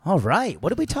All right. What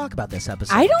did we talk about this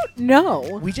episode? I don't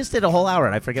know. We just did a whole hour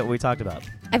and I forget what we talked about.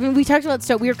 I mean, we talked about,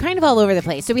 so we were kind of all over the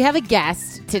place. So we have a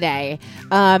guest today.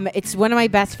 It's one of my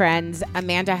best friends,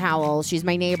 Amanda Howell. She's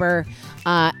my neighbor,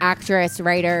 actress,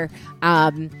 writer.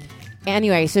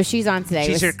 Anyway, so she's on today.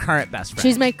 She's your current best friend.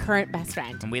 She's my current best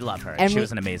friend. And we love her. And She we-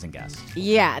 was an amazing guest.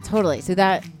 Yeah, totally.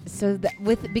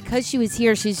 Because she was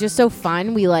here, she's just so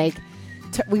fun. We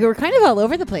we were kind of all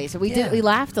over the place. We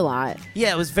laughed a lot.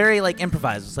 Yeah, it was very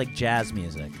improvised. It was like jazz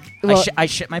music. Well- I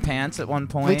shit my pants at one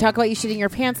point. We talked about you shitting your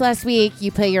pants last week.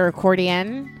 You play your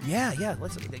accordion. Yeah. Do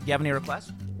you have any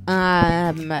requests?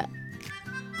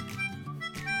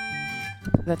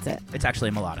 That's it. It's actually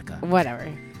a melodica. Whatever.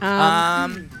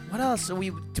 What else? So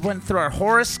we went through our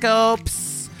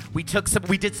horoscopes. We did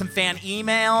some fan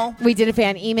email. We did a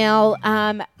fan email.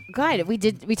 God, we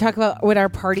talk about what our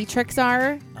party tricks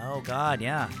are. Oh God,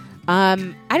 yeah. I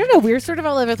don't know. We're sort of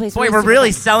all over the place. Boy, we're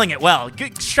really selling it well.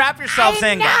 Strap yourselves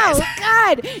in, guys.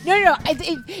 God, no.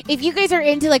 If you guys are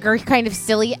into our kind of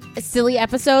silly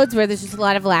episodes where there's just a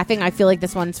lot of laughing, I feel like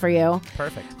this one's for you.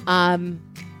 Perfect.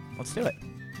 Let's do it.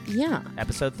 Yeah.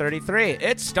 Episode 33.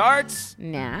 It starts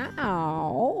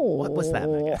now. What was that,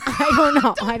 Megan?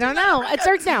 I don't know. It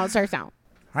starts now. All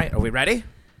right, are we ready?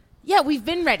 Yeah, we've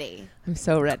been ready. I'm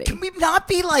so ready. Can we not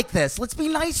be like this? Let's be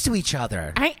nice to each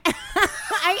other. I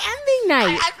am being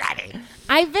nice. I'm ready.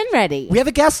 I've been ready. We have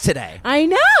a guest today. I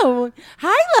know.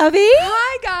 Hi, Lovey.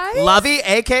 Hi, guys. Lovey,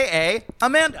 a.k.a.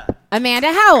 Amanda.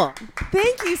 Amanda Howell.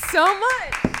 Thank you so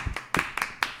much.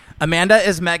 Amanda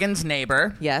is Megan's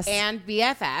neighbor. Yes. And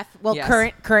BFF. Well, Yes.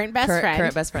 current best friend.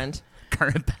 Current best friend.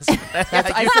 Current best friend.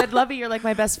 I said, Lovey, you're like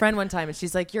my best friend one time. And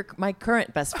she's like, you're my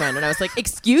current best friend. And I was like,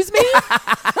 excuse me?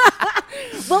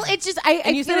 Well, it's just, I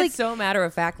And you feel said like it so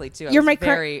matter-of-factly, too. I you're was my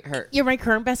very hurt. You're my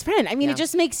current best friend. I mean, Yeah. it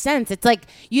just makes sense. It's like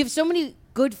you have so many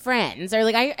good friends. Or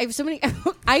I have so many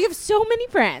I have so many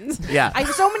friends. Yeah. I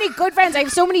have so many good friends. I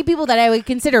have so many people that I would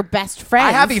consider best friends.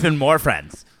 I have even more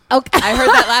friends. Okay. I heard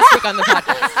that last week on the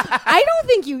podcast. I don't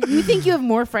think you think you have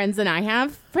more friends than I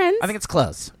have friends. I think it's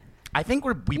close. I think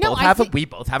we No, both I have think- we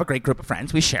both have a great group of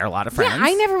friends. We share a lot of friends. Yeah,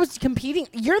 I never was competing.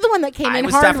 You're the one that came I in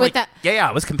was hard definitely- with that. Yeah,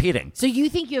 I was competing. So you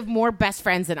think you have more best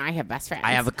friends than I have best friends?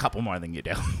 I have a couple more than you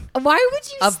do. Why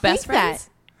would you Of think best friends?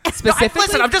 that? Specifically?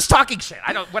 Listen, I'm just talking shit.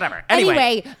 I don't. Whatever.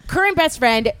 Anyway, current best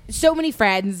friend, so many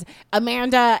friends.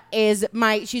 Amanda is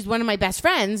she's one of my best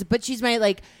friends, but she's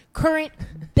my current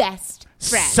best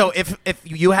friend. So if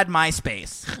you had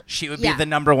MySpace, she would Yeah. be the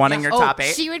number one in your top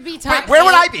 8. She would be top. Where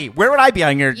would 8. I be? Where would I be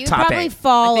on your You'd top probably 8?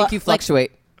 fall. I think you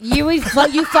fluctuate. You would.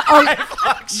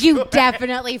 You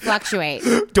definitely fluctuate.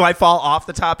 Do I fall off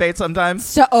the top 8 sometimes?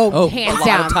 So, a hands lot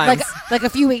down. of times. Like a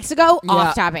few weeks ago,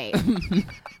 off Yeah. top 8.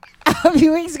 A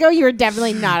few weeks ago, you were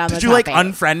definitely not on the Did top you 8.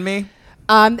 unfriend me?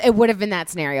 It would have been that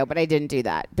scenario, but I didn't do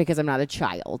that because I'm not a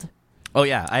child. Oh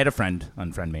yeah, I had a friend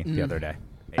unfriend me the other day.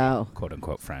 A quote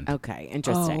unquote friend. Okay,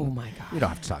 interesting. Oh, my God. We don't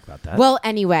have to talk about that. Well,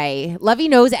 anyway, Lovey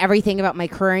knows everything about my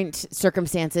current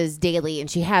circumstances daily, and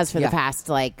she has for the Yeah. past,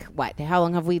 how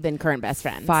long have we been current best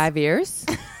friends? 5 years?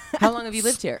 How long have you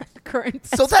lived here? Current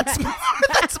so that's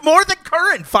more than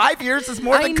current. 5 years is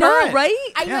more than current. right?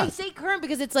 I say current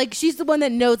because it's she's the one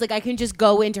that knows, I can just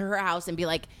go into her house and be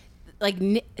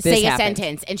say a happened.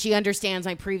 sentence, and she understands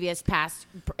my previous, past,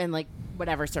 and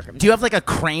whatever circumstance. Do you have a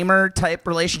Kramer type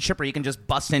relationship where you can just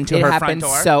bust into It her front happens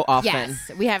door? so often.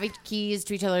 Yes, we have keys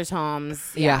to each other's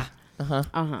homes. Yeah.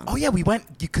 Oh yeah, we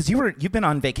went because you've been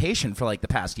on vacation for the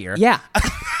past year. Yeah.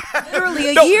 Literally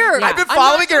a No, year. I've been I'm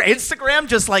following not your joking. Instagram,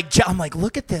 just I'm like,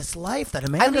 look at this life that I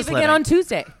Amanda's leave living. again on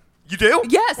Tuesday. You do?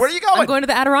 Yes. Where are you going? I'm going to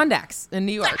the Adirondacks in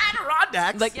New York. The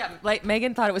Adirondacks.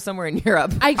 Megan thought it was somewhere in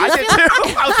Europe. I I just did feel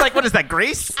too. I was like, what is that,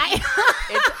 Greece?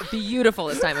 It's beautiful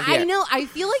this time of year. I know. I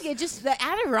feel like the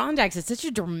Adirondacks is such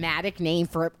a dramatic name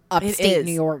for It upstate is.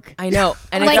 New York. I know.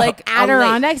 And Like, it's like a lake,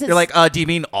 Adirondacks. You're like, do you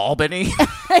mean Albany?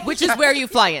 which is where you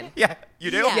fly in. Yeah,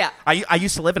 you do? Yeah. I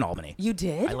used to live in Albany. You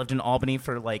did? I lived in Albany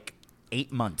for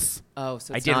 8 months. Oh,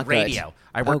 so I it's did not radio. good.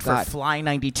 I worked Oh, for God. Fly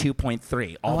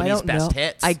 92.3, Oh, I Albany's don't best know.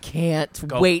 hits. I can't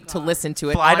wait to listen to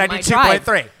it. Fly on my drive.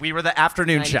 92.3. We were the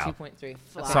afternoon show. 92.3.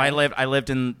 So I lived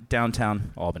in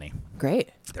downtown Albany. Great.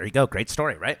 There you go. Great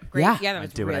story, right? Great. Yeah. Yeah, that I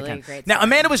was do what I really can. great. Now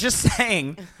Amanda was just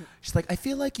saying, she's like, I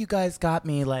feel like you guys got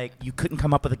me you couldn't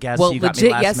come up with a guest. Well, so you got me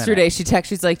legit last yesterday minute. she texted.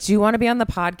 She's like, "Do you want to be on the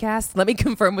podcast? Let me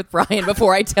confirm with Brian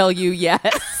before I tell you yes."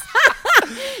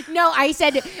 No, I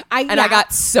said I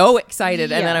got so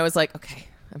excited, and Yeah. then I was like, "Okay,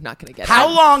 I'm not going to get How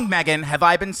it." long, Megan, have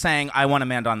I been saying I want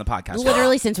Amanda on the podcast?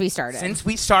 literally since we started. Since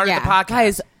we started Yeah. the podcast.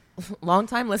 Guys,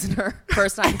 Long-time listener,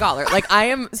 first-time caller. Like, I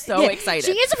am so excited.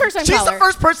 She is a first time She's caller. the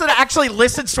first person that actually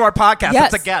listens to our podcast.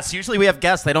 Yes. It's a guest. Usually we have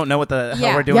guests. They don't know what the hell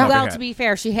Yeah. we're doing over Well, here. to be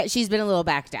fair, she's been a little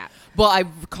backed up. Well, I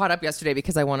caught up yesterday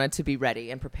because I wanted to be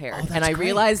ready and prepared. that's And I great.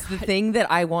 realized the thing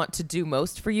that I want to do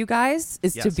most for you guys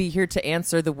is to Yes. be here to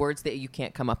answer the words that you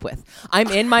can't come up with. I'm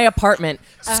in my apartment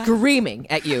screaming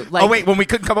at you. Like, Oh, wait, when we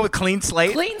couldn't come up with clean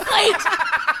slate? clean slate.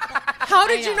 How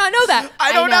did you not know that?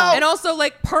 I don't I know. know. And also,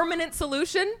 like, permanent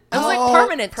solution. I was like,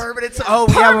 permanent. Permanent. Oh,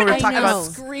 yeah, when we were I talking know. about...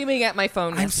 Screaming at my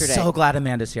phone I'm yesterday. so glad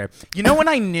Amanda's here. You know when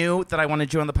I knew that I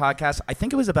wanted you on the podcast? I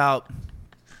think it was about,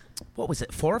 what was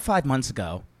it, 4 or 5 months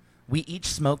ago. We each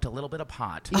smoked a little bit of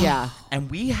pot. Yeah.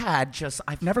 And we had just,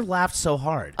 I've never laughed so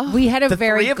hard. We had a The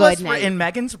very three of good us were night. in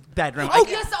Megan's bedroom. Oh, I-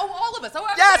 yes. Oh, all of us. Oh, I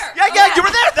was Yes, there. yeah, you were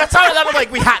there. That's how I'm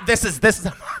like, we had, this is, yes.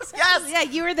 Yeah,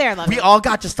 you were there, love. We all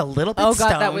got just a little bit Oh, God,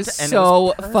 stoned. that was and it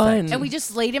so perfect. fun. and we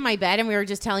just laid in my bed and we were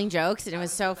just telling jokes and it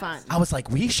was so fun. I was like,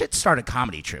 we should start a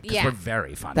comedy troupe because Yeah. we're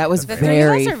very funny. That was The very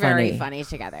three of us are very funny. funny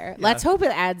together. Let's hope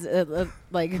it adds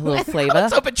like A little flavor.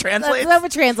 Let's hope it translates. Let's hope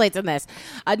it translates in this.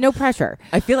 No pressure.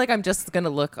 I feel like I'm just going to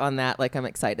look on that like I'm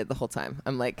excited the whole time.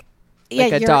 I'm like a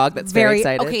you're dog that's very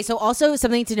excited. Okay, so also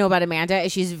something to know about Amanda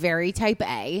is she's very type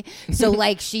A. So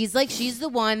she's the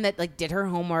one that like did her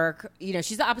homework. You know,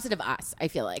 she's the opposite of us. I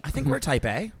feel like I think we're type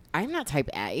A. I'm not type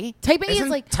A. Type A Isn't is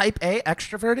like type A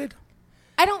extroverted?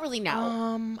 I don't really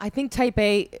know. I think type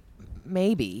A,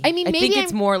 maybe. I mean, I maybe think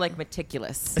it's I'm- more like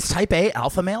meticulous, Is type A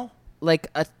alpha male?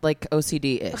 like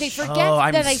OCD-ish. Okay, forget Oh,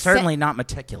 I'm that I certainly said. not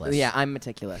meticulous. Yeah, I'm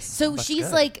meticulous. So she's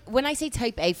good. like, when I say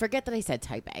type A, forget that I said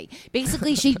type A.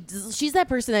 Basically, she's that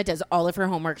person that does all of her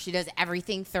homework. She does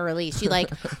everything thoroughly. She like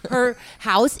her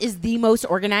house is the most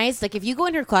organized. Like if you go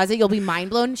in her closet, you'll be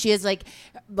mind blown. She has like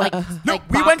No, like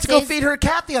we went to go boxes. feed her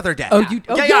cat the other day. Oh, you-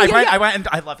 oh, yeah, yeah, I yeah, went. yeah. I went, and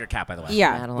I love your cat, by the way.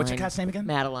 Yeah. Madeline. What's your cat's name again?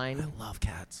 Madeline. I love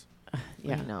cats.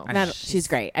 Yeah, know. She's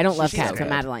great. I don't love she's cats, so but good.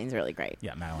 Madeline's really great.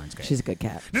 Yeah, Madeline's great. She's a good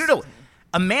cat. No.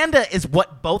 Amanda is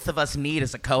what both of us need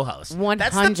as a co-host. 100.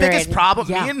 That's the biggest problem.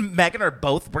 Yeah. Me and Megan are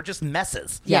both, we're just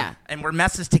messes. Yeah. And we're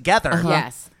messes together.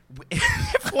 Yes.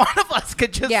 If one of us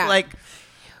could just Yeah. like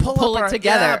pull it up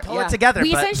together. Yeah, pull Yeah. it together.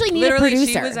 We but- essentially need Literally, a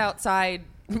producer. she was outside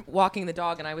walking the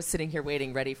dog, and I was sitting here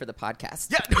waiting, ready for the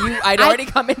podcast. Yeah. I'd already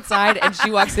come inside, and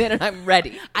she walks in, and I'm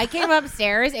ready. I came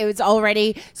upstairs. It was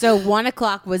already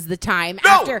 1:00 was the time No,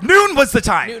 after. noon was the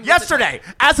time. Noon was the Yesterday,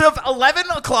 as of 11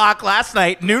 o'clock last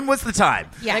night, noon was the time.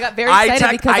 Yeah. I got very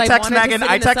excited because I text wanted to Megan. sit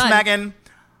I in the text sun. Megan.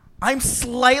 I'm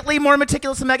slightly more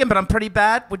meticulous than Megan, but I'm pretty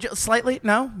bad. Would you slightly?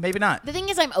 No, maybe not. The thing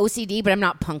is, I'm OCD, but I'm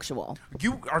not punctual.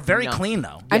 You are very No. clean,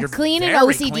 though. I'm You're clean and very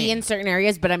OCD clean. in certain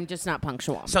areas, but I'm just not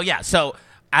punctual. So yeah. So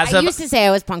as I of used to say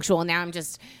I was punctual. Now I'm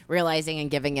just realizing and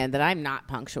giving in that I'm not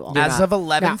punctual. as of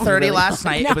 11:30 No. last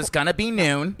night, No. it was gonna be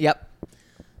noon. Yep.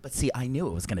 But see, I knew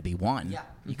it was gonna be 1. Yeah.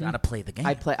 You gotta play the game.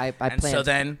 I And so planned.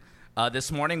 then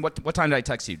this morning, what time did I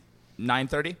text you?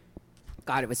 9:30.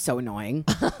 God, it was so annoying.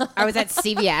 I was at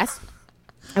CVS.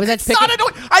 I was at It's not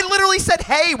annoying. I literally said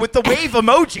 "Hey" with the wave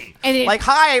emoji. And it- like,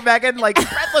 "Hi, Megan." Like,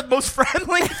 the most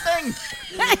friendly thing.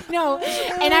 I know.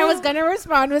 And I was going to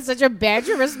respond with such a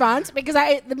badger response because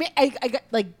I got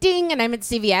like ding and I'm at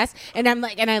CVS and I'm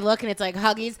like, and I look and it's like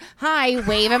Huggies, hi,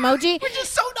 wave emoji. Which is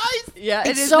so nice. Yeah,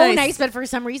 It's so nice, but for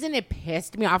some reason it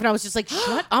pissed me off and I was just like,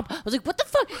 shut up. I was like, what the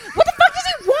fuck? What the fuck does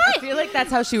he want? I feel like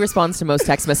that's how she responds to most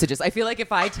text messages. I feel like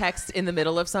if I text in the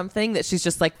middle of something, that she's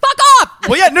just like, "Fuck off!"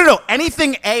 Well, yeah, no.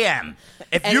 Anything AM.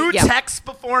 If And- you yeah. text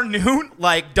before noon,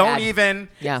 like, don't Bad. even.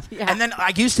 Yeah. And then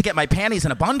I used to get my panties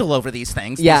in a bundle over these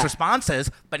things, Yeah. these responses,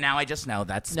 but now I just know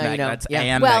that's No, you know. that's Yeah.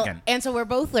 AM Well, Megan. and so we're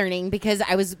both learning because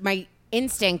my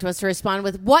instinct was to respond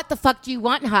with "What the fuck do you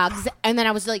want, Hugs?" And then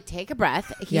I was like, "Take a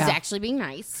breath. He's Yeah. actually being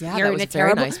nice. Yeah, you're that in was a a very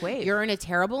terrible nice wave. You're in a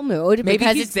terrible mood Maybe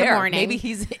because he's it's there. the morning. Maybe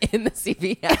he's in the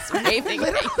CVS waving.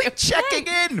 Checking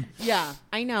in. yeah,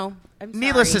 I know. I'm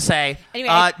Needless to sorry. say,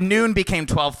 Anyway, noon became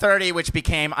 12:30, which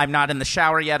became I'm not in the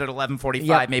shower yet at 11:45.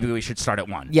 Yep. Maybe we should start at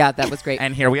 1. Yeah, that was great.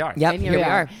 And here we are. Yep, And here we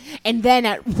are. And then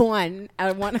at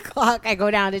 1:00, I go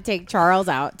down to take Charles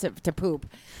out to poop.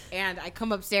 And I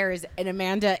come upstairs, and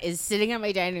Amanda is sitting at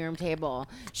my dining room table.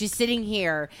 She's sitting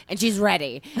here, and she's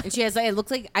ready. And she has, it looked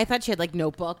like, I thought she had, like,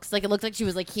 notebooks. Like, it looked like she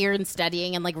was, like, here and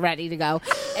studying and, like, ready to go.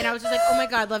 And I was just like, oh, my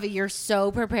God, Lovey, you're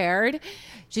so prepared.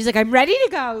 She's like, I'm ready to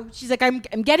go. She's like, I'm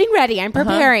getting ready. I'm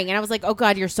preparing. And I was like, oh,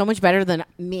 God, you're so much better than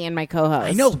me and my co-host.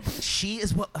 I know. She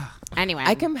is what. Anyway.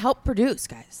 I can help produce,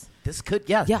 guys. This could,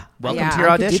 yeah. Yeah. Welcome Yeah, to your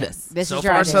I could do audition. this. This so is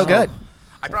your far, so audition. good.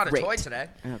 I brought a Great. toy today.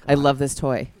 I love this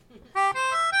toy.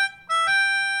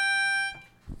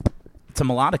 It's a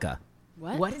melodica.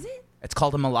 What is it? It's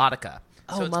called a melodica.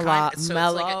 Oh,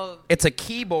 Mello. It's a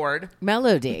keyboard,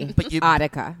 Melody. but you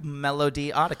Audica.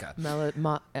 Melody Audica.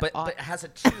 But it has a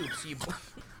tube, so you. All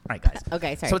right, guys.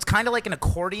 Okay, sorry. So it's kind of like an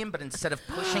accordion, but instead of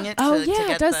pushing it Oh, to yeah, get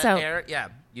it does the sound- air,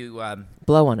 you.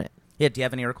 Blow on it. Yeah. Do you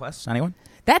have any requests? Anyone?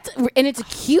 And it's a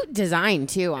cute design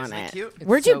too on Isn't it it. cute?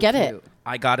 Where'd you get it?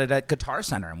 I got it at Guitar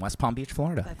Center in West Palm Beach,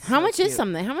 Florida. How much is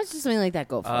something? How much does something like that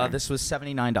go for? This was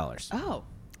 $79. Oh.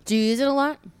 Do you use it a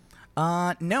lot?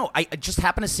 No, I just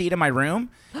happened to see it in my room,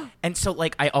 and so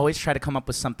like I always try to come up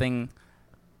with something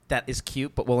that is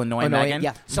cute but will annoy Megan.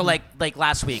 Yeah. So like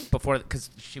last week before, because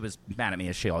she was mad at me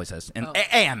as she always is, and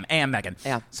AM Megan.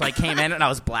 Yeah. So I came in and I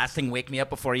was blasting "Wake Me Up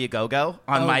Before You Go"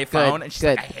 on my good, phone, and she's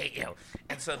good. like, "I hate you."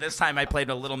 And so this time I played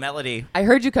a little melody. I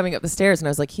heard you coming up the stairs, and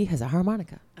I was like, he has a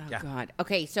harmonica. Oh Yeah. God.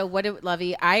 Okay, so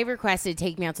Lovey? I requested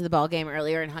Take Me Out to the Ball Game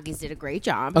earlier, and Huggies did a great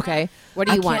job. Okay. What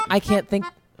do you want? I can't think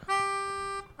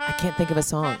of a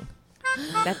song.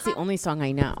 That's the only song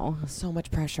I know. So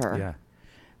much pressure. Yeah.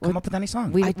 Come up with any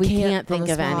song. We I can't can't think on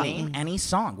the of spot. any. Name any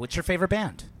song. What's your favorite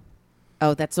band?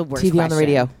 Oh, that's the worst. TV on the question.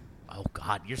 radio. Oh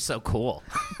God, you're so cool.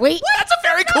 Wait, That's a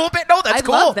very cool band. No, that's I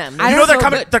cool. love them. You They're know they're so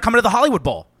coming. good. They're coming to the Hollywood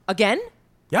Bowl. Again?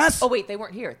 Yes. Oh, wait, they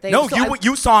weren't here. No,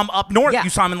 you saw them up north. Yeah. You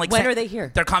saw them in like. When are they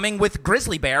here? They're coming with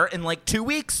Grizzly Bear in like 2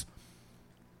 weeks.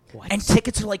 What? And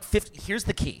tickets are like 50. Here's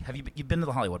the key. You've been to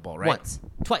the Hollywood Bowl, right? Once.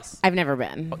 Twice. I've never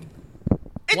been.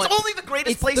 It's Once. only the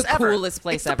greatest It's place the ever. coolest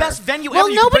place it's the ever. best venue Well, ever.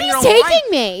 You can bring your nobody's own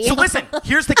taking wine. me. So listen,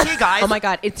 here's the key, guys. Oh, my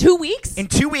God. In 2 weeks? In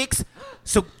 2 weeks.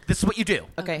 So this is what you do.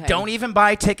 Okay. Don't even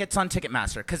buy tickets on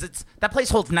Ticketmaster because that place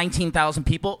holds 19,000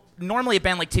 people. Normally, a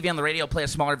band like TV on the Radio play a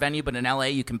smaller venue, but in LA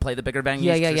you can play the bigger venues.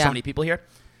 Yeah, There's yeah. so many people here.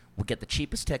 We'll get the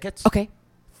cheapest tickets. Okay.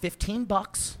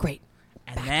 $15. Great.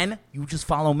 And then you just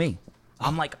follow me.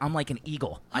 I'm like an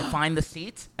eagle. I find the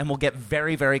seats, and we'll get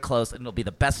very, very close, and it'll be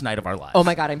the best night of our lives. Oh,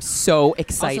 my God. I'm so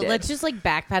excited. Also, let's just like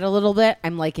backpedal a little bit.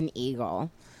 I'm like an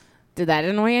eagle. Did that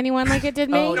annoy anyone like it did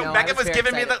me? Oh, No, no, I Megan was was very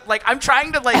giving me excited. the like. I'm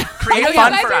trying to like create you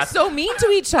fun guys for are us. so mean to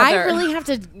each other. I really have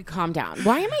to calm down.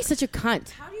 Why am I such a cunt?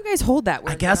 How do you guys hold that?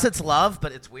 I guess it's love,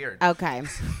 but it's weird. Okay.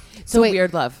 It's a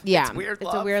weird love. Yeah. It's weird It's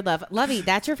love. a weird love. Lovey,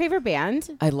 that's your favorite band?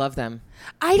 I love them.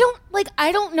 I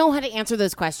don't know how to answer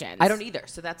those questions. I don't either.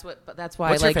 So that's why What's I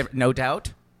your like favorite? No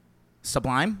Doubt,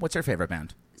 Sublime. What's your favorite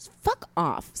band? Fuck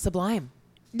off. Sublime.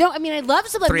 No, I mean I love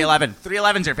Sublime. 311.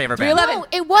 311's your favorite band. 311.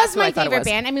 No, it was That's what I my thought it favorite was.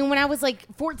 band. I mean, when I was like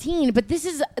 14. But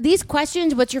these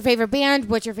questions. What's your favorite band?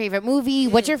 What's your favorite movie?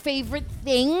 What's your favorite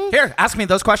thing? Here, ask me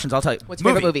those questions. I'll tell you. What's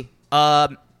your favorite movie?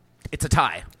 It's a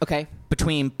tie Okay.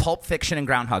 between Pulp Fiction and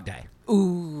Groundhog Day.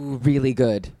 Ooh, really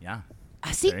good. Yeah.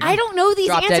 See, There you go. I don't know these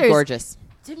Drop answers. Dead Gorgeous.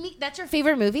 To me, that's your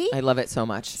favorite movie. I love it so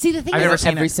much. See, the thing I've is, never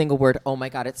seen Every it. single word. Oh my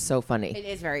God, it's so funny. it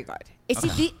is very good.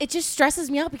 It just stresses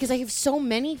me out because I have so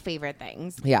many favorite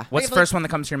things. Yeah. What's the first one that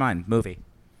comes to your mind? Movie.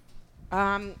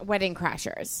 Wedding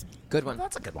Crashers. Good one.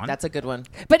 That's a good one. That's a good one.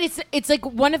 But it's like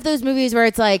one of those movies where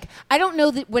it's like I don't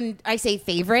know that when I say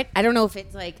favorite, I don't know if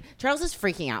it's like Charles is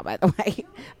freaking out. By the way,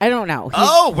 I don't know. He's-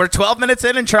 Oh, we're 12 minutes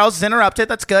in and Charles is interrupted.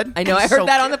 That's good. I know. I heard So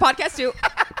that on the cute. podcast too.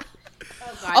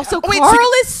 Also, Oh, wait, so Carl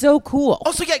you- is so cool.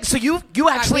 Oh, so yeah, so you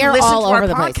actually we are listen all to our over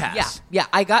the place. podcast. Yeah.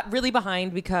 I got really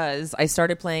behind because I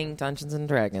started playing Dungeons and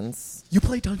Dragons. You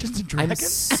play Dungeons and I'm Dragons?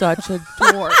 such a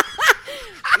dork.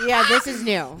 Yeah, this is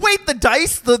new. Wait, the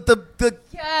dice, the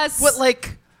Yes. what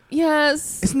like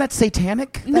Yes. isn't that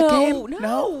satanic? That No, game?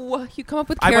 no. You come up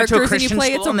with I went to a characters and you Christian play.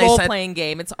 It's school a and they role said- playing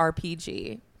game. It's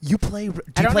RPG. You play. Do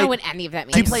I you don't play, know what any of that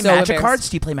means. Do you play So magic embarrassed. cards?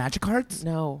 Do you play magic cards?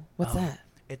 No. What's that?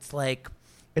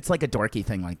 It's like a dorky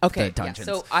thing, like Okay, the dungeons.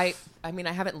 yeah. So I mean,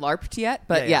 I haven't LARPed yet,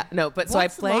 but Yeah, yeah. no. But so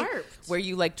What's I play LARPed? where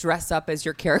you like dress up as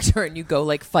your character and you go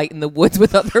like fight in the woods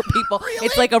with other people.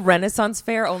 It's like a Renaissance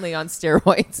fair, only on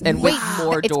steroids and with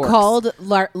more it's dorks. called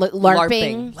LARPing.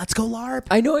 LARPing. Let's go LARP.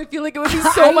 I know. I feel like it would be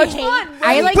so much fun.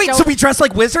 I like. Wait, don't- so we dress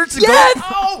like wizards? And Yes! Go,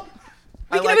 oh,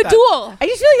 We I can like have a that. duel. I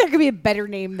just feel like there could be a better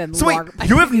name than So wait, LARP.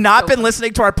 you have not so been fun.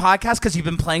 listening to our podcast because you've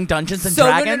been playing Dungeons and So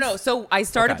Dragons? no. So I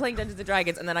started Okay. playing Dungeons and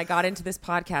Dragons, and then I got into this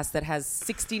podcast that has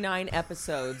 69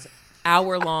 episodes,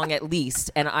 hour long at least,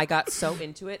 and I got so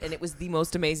into it, and it was the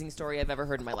most amazing story I've ever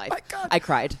heard in my life. my God. I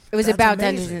cried. It was That's about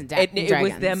amazing. Dungeons and It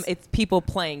Dragons. was them. It's people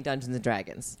playing Dungeons and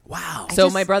Dragons. Wow. So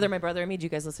just- my brother and me, do you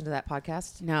guys listen to that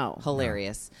podcast? No.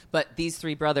 Hilarious. But these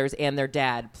three brothers and their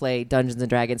dad play Dungeons and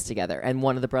Dragons together. And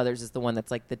one of the brothers is the one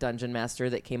that's like the dungeon master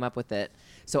that came up with it.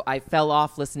 So I fell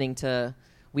off listening to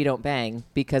We Don't Bang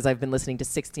because I've been listening to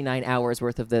 69 hours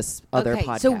worth of this other Okay,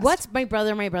 podcast. so what's my brother,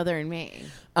 and me?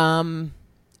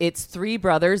 It's three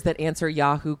brothers that answer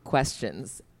Yahoo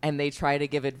questions. and they try to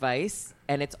give advice,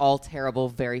 and it's all terrible,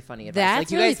 very funny advice. That's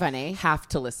like, you really guys funny. have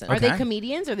to listen. Are they Okay.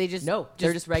 comedians or are they just No,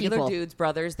 they're just regular people? dudes,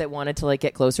 brothers that wanted to like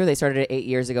get closer. They started it 8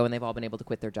 years ago, and they've all been able to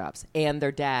quit their jobs. And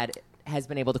their dad has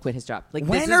been able to quit his job. Like, this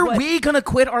When is are what- we going to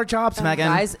quit our jobs, Megan?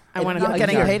 guys? I wanna not know.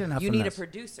 Getting year. paid enough You from need this. a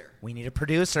producer. We need a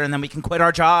producer, and then we can quit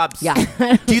our jobs. Yeah.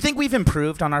 Do you think we've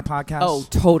improved on our podcast? Oh,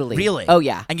 totally. Really? Oh,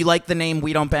 yeah. And you like the name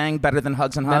We Don't Bang better than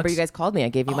Hugs and Hugs? Remember, you guys called me. I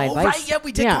gave you my oh, advice. right. Yeah,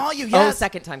 we did Yeah. call you. Oh, Yes.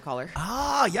 second time caller.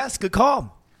 Ah, yes. Good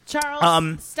call.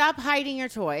 Charles, stop hiding your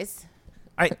toys.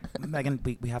 All right, Megan,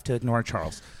 we have to ignore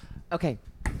Charles. Okay.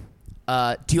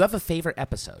 Do you have a favorite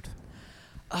episode?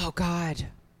 Oh God.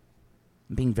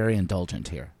 I'm being very indulgent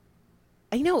here.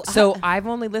 I know. So I've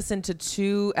only listened to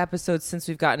 2 episodes since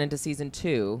we've gotten into season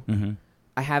 2. Mm-hmm.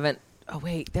 I haven't. Oh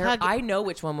wait, Hug- I know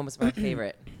which one was my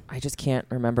favorite. I just can't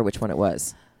remember which one it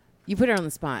was. you put her on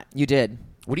the spot. You did.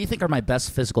 What do you think are my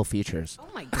best physical features? Oh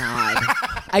my god.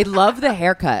 I love the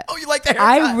haircut. Oh, you like the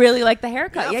I really like the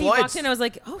haircut. Yeah, Yeah, you Floyd's. walked in. I was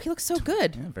like, oh, he looks so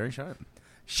good. Yeah, very sharp.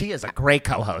 She is a great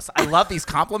co-host. I love these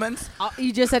compliments.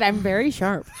 You just said I'm very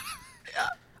sharp.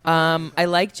 I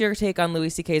liked your take on Louis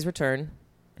C.K.'s return.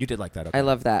 You did like that. Okay. I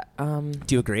love that.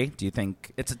 Do you agree? Do you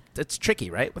think it's tricky,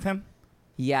 right, with him?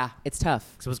 Yeah, it's tough.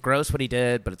 Because it was gross what he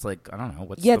did, but it's like, I don't know.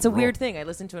 What's Yeah, the it's a rule? weird thing. I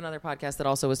listened to another podcast that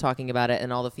also was talking about it,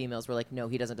 and all the females were like, no,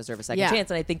 he doesn't deserve a second Yeah.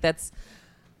 chance. And I think that's,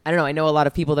 I don't know. I know a lot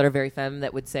of people that are very femme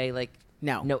that would say, like,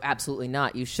 No. no, absolutely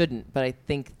not. You shouldn't. But I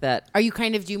think that, Are you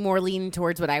kind of do more leaning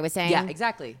towards what I was saying? yeah,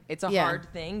 exactly. It's a Yeah. hard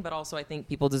thing, but also I think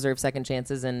people deserve second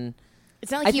chances. And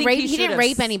It's not I like he think raped. he He didn't should've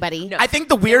rape anybody. No. I think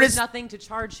the there was weirdest. nothing to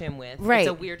charge him with. Right. It's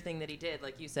a weird thing that he did,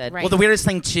 like you said. Right. Well, the weirdest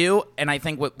thing too, and I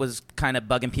think what was kind of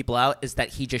bugging people out is that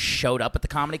he just showed up at the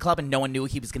comedy club and no one knew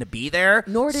he was going to be there.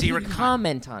 Nor did So he you were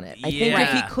comment on it. I think if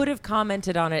he Yeah. could have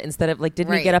commented on it instead of, like, didn't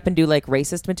Right. he get up and do, like,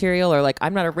 racist material or, like,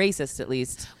 I'm not a racist at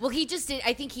least? Well, he just did.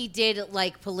 I think he did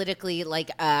like politically, like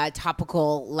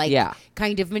topical, like Yeah.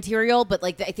 kind of material. But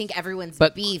like, I think everyone's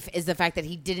But- beef is the fact that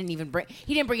he didn't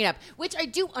bring it up, which I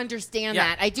do understand.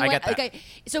 Yeah, that I do. I get that. Like,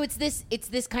 so it's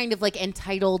this kind of like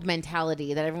entitled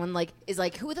mentality that everyone like is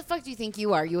like, who the fuck do you think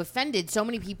you are? You offended so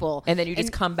many people, And then you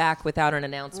just come back without an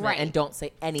announcement Right. and don't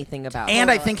say anything about And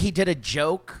it. I think he did a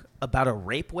joke about a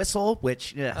rape whistle,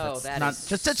 which Oh, that's that not is-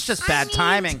 just it's just I bad mean,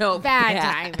 timing. so bad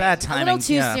bad. timing. Bad timing. A little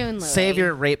too yeah. soon, Louis. Save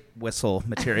your rape whistle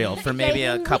material for maybe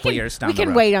Yeah, a we couple can- years down We the road.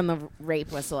 can wait on the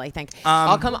rape whistle. I think.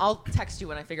 I'll text you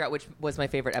when I figure out which was my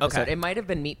favorite episode. Okay. It might have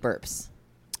been Meat Burps.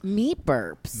 Meat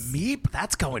burps. Meep,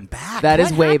 that's going back. That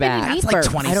is What way happened to back. Meat That's like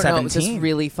Burps? I don't know. It was just 2017.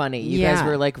 really funny. You Yeah. guys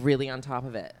were like really on top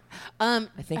of it. I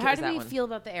think it how was do that we one. feel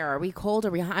about the air? Are we cold? Are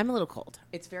we? I'm a little cold.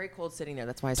 It's very cold sitting there.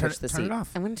 That's why I turn, switched the turn seat. it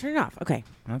off. I'm going to turn it off. Okay.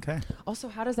 Okay. Also,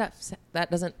 how does that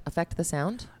doesn't affect the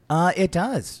sound? It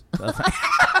does.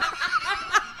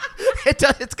 It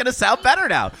does. It's going to sound better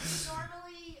now.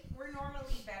 We're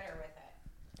normally better with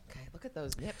it. Okay, look at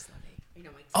those nips, Lovey. You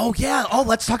know, my Oh yeah. Oh,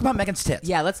 let's talk about Megan's tits.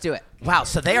 Yeah, let's do it. Wow.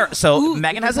 So they are. So Ooh,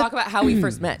 Megan we has can a. talk about how we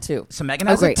first met too. So Megan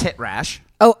has a great. tit rash.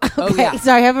 Oh, okay. yeah.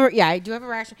 So I do have a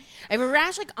rash. I have a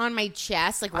rash like on my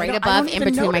chest, like right I above, don't in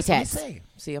even between my notice. Let me tits. see.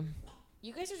 See them?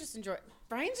 You guys are just enjoying.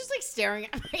 Brian's just like staring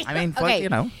at me. I mean, okay. you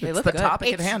know, They it's look the good.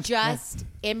 topic It's at hand. just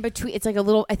in between. It's like a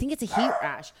little. I think it's a heat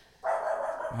rash.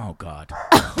 Oh God.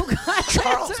 Oh God,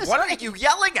 Charles, what are you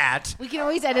yelling at? We can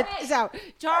always edit this out.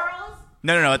 Charles,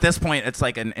 No. At this point, it's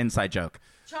like an inside joke.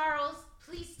 Charles,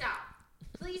 please stop.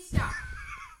 Please stop.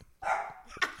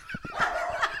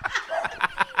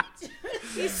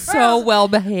 So well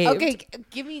behaved. Okay,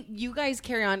 give me. You guys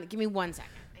carry on. Give me 1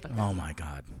 second. Oh my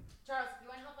God. Charles, you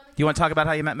want to help on the? Do you want to talk about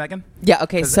how you met Megan? Yeah.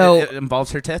 Okay. 'Cause So it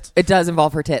involves her tits. it does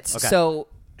involve her tits. Okay. So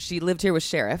she lived here with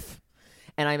Sheriff,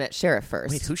 and I met Sheriff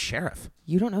first. Wait, who's Sheriff?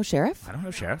 You don't know Sheriff? I don't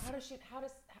know Sheriff.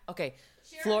 Okay,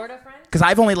 Florida friend. Because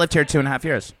I've only lived here 2.5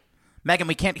 years. Megan,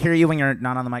 we can't hear you when you're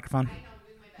not on the microphone.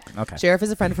 Okay. Sheriff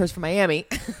is a friend of hers from Miami.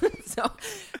 So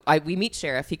we meet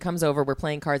Sheriff. He comes over. We're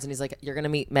playing cards, and he's like, "You're gonna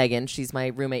meet Megan. She's my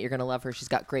roommate. You're gonna love her. She's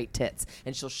got great tits,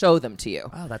 and she'll show them to you."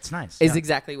 Oh, that's nice. Is Yeah.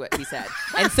 exactly what he said.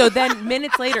 And so then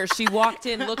minutes later, she walked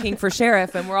in looking for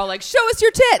Sheriff, and we're all like, "Show us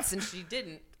your tits!" And she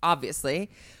didn't, obviously.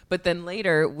 But then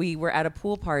later, we were at a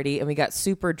pool party, and we got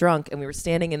super drunk, and we were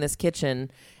standing in this kitchen,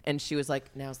 and she was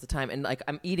like, "Now's the time." And like,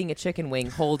 I'm eating a chicken wing,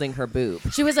 holding her boob,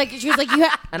 She was like, you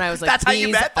have. and I was like, That's how you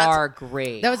 "These met? That's- are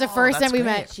great." That was the first that's time we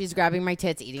great. met. She's grabbing my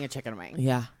tits, eating a chicken wing.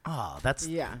 yeah. Oh, that's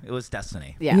Yeah. It was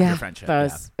destiny. Yeah. Your friendship. That yeah.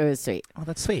 was, it was sweet. Oh,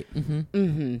 that's sweet.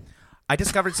 Mm-hmm. I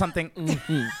discovered something.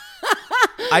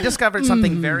 I discovered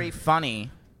something very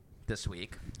funny this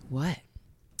week, What?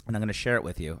 and I'm going to share it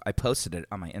with you. I posted it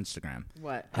on my Instagram.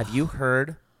 What? Have you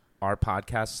heard our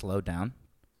podcast slow down?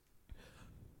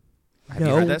 Have you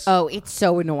heard this? Oh, it's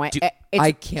so annoying.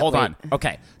 I can't Hold wait. on.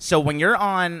 Okay. So when you're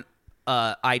on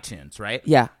iTunes, right?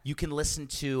 Yeah. You can listen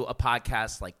to a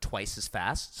podcast like twice as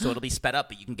fast. So it'll be sped up,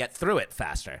 but you can get through it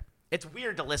faster. It's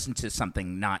weird to listen to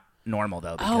something not normal,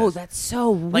 though. Oh, because, that's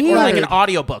so like, weird. or like an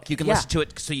audiobook. You can Yeah. listen to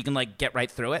it so you can like get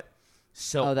right through it.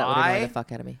 So Oh, that would annoy the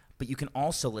fuck out of me. But you can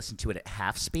also listen to it at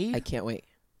half speed. I can't wait.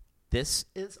 This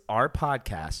is our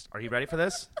podcast. Are you ready for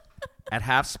this? At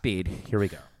half speed. Here we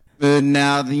go. Good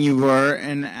now than you were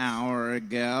an hour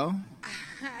ago.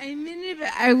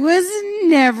 I wasn't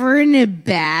never in a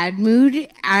bad mood.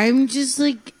 I'm just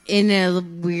like in a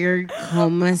weird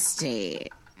coma state.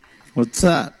 What's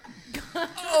up?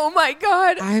 Oh my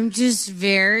god. I'm just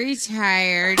very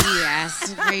tired. You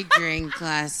asked if I drank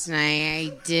last night.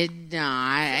 I did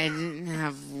not. I didn't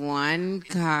have one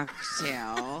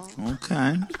cocktail.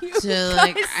 Okay. So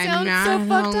like I'm sound not so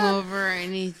fucked up. hungover or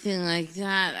anything like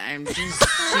that. I'm just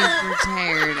super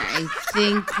tired. I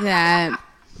think that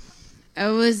I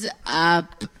was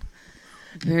up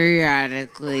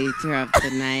periodically throughout the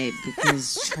night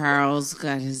because Charles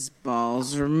got his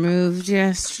balls removed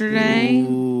yesterday.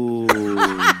 Ooh.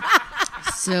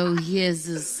 So he has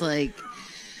this like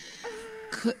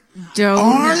Are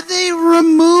donut. they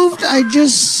removed? I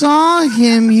just saw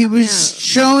him. He was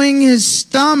showing his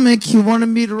stomach. He wanted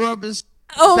me to rub his.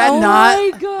 Oh that not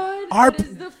my god. our- That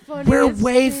is the funniest We're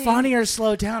way thing. funnier.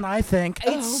 Slow down, I think.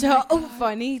 It's so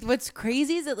funny. What's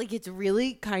crazy is that like it's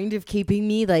really kind of keeping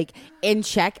me like in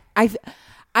check.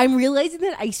 I'm realizing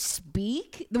that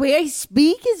the way I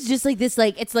speak is just like this,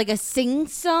 like it's like a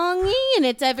sing-songy and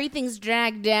it's everything's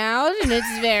dragged out and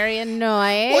it's very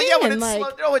annoying. Well, yeah, when and, it's like,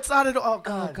 slow. No, it's not at all. Oh,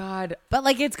 God. Oh god. but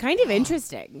like it's kind of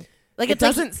interesting. Like It it's like,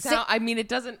 doesn't sound. I mean, it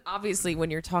doesn't. Obviously, when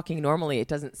you're talking normally, it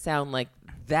doesn't sound like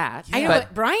that. I know, but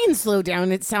but Brian slowed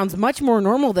down. It sounds much more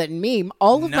normal than me.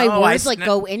 All of my No, words I- like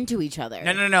go into each other.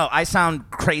 No. I sound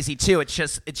crazy too. It's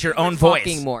just your own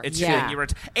talking voice. more. It's Yeah.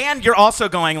 and you're also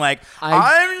going like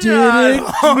I'm didn't not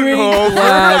drink hungover,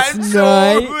 last I'm night.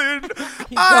 sober.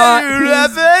 got I don't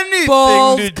have anything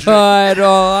balls to drink. cut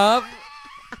off.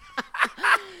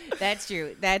 That's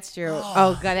true. That's true.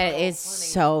 Oh god, that is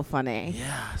so funny.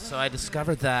 Yeah. So I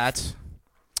discovered that.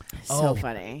 So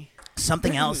funny.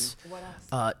 Something else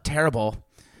terrible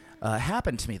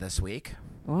happened to me this week.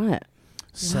 What?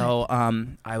 So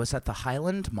I was at the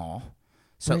Highland Mall.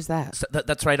 So, Where's that? So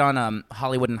that's right on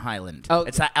Hollywood and Highland. Oh.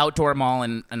 It's that outdoor mall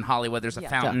in Hollywood. There's a Yeah.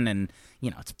 fountain and,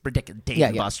 it's ridiculous. Dave Yeah,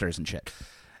 and yeah. Buster's and shit.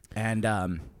 And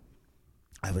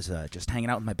I was just hanging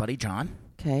out with my buddy John.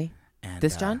 Okay. And,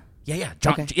 This John? Yeah.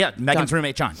 John. Okay. Yeah, Megan's John.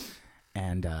 roommate John.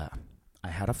 And I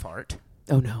had a fart.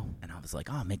 Oh no. And I was like,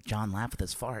 oh, make John laugh with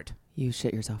his fart. You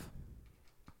shit yourself.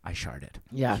 I sharted.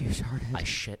 Yeah. You sharted. I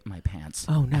shit my pants.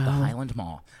 Oh, At no. the Highland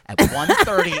Mall at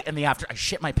 1:30 in the after. I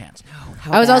shit my pants.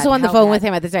 How I was bad? also on the How phone bad? with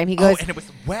him at the time. He Oh, goes, and it was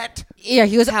wet. yeah.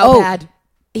 He goes, How oh, bad?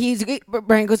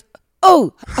 Brian goes,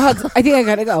 oh, hugs. I think I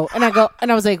gotta go.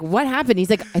 And I was like, what happened? He's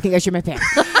like, I think I shit my pants.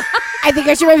 I think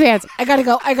I shit my pants. I gotta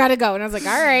go. And I was like,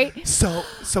 all right. So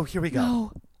here we go.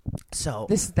 No. So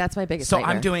That's my biggest. so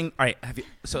nightmare. I'm doing all right.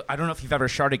 So I don't know if you've ever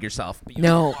sharted yourself. But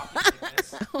No.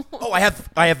 Oh, I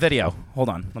have video. Hold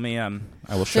on. Let me. I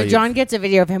will show So you. John gets a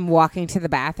video of him walking to the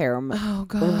bathroom. Oh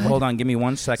god. Hold on. Give me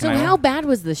 1 second. So I how bad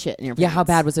was the shit in your pants? Yeah. How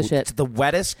bad was the shit? It's the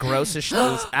wettest, grossest. It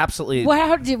was absolutely.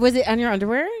 Was it on your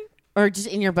underwear or just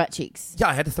in your butt cheeks? Yeah,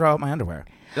 I had to throw out my underwear.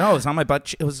 No, it was on my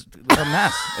butt. It was a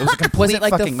mess. It was a complete Was it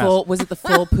like the fucking full? mess. Was it the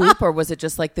full poop, or was it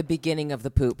just like the beginning of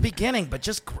the poop? Beginning, but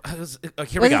just here Was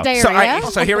we go. it So, all right,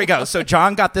 diarrhea? so here we go. So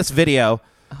John got this video.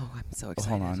 Oh, I'm so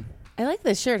excited. Hold on. I like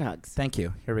the shirt hugs. Thank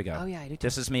you. Here we go. Oh, yeah, I do too.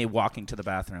 This is me walking to the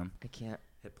bathroom. I can't.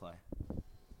 Hit play.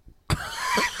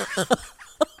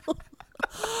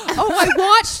 Oh, I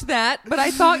watched that, but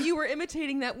I thought you were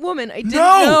imitating that woman. I didn't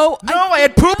No, know. I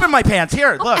had poop in my pants.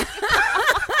 Here, look.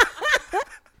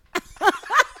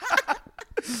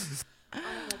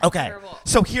 Okay, terrible.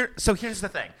 so here's the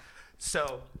thing.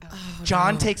 So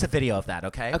John takes a video of that.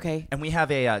 Okay. And we have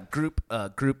a group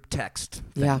text.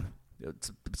 Thing. Yeah.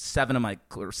 It's 6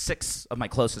 of my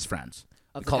closest friends.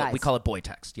 Of We the call guys. we call it boy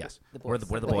text. Yes, The we're boys.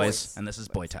 the The boys, boys. and this is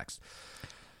boy text.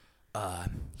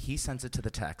 He sends it to the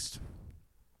text.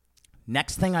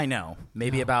 Next thing I know,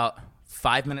 maybe about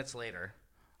 5 minutes later,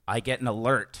 I get an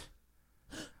alert.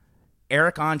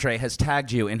 Eric Andre has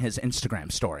tagged you in his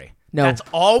Instagram story. No. That's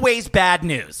always bad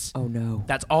news. Oh no.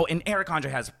 That's all. And Eric Andre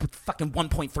has fucking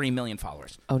 1.3 million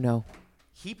followers. Oh no.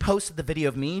 He posted the video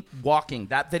of me walking,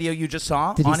 that video you just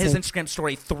saw, Did he on his say- Instagram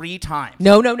story 3 times.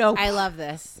 No. I love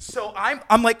this. So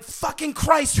I'm like, fucking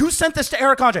Christ, who sent this to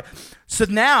Eric Andre? So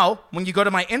now, when you go to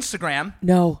my Instagram,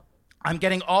 No. I'm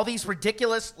getting all these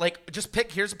ridiculous, like,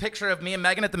 here's a picture of me and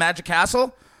Megan at the Magic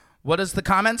Castle. What does the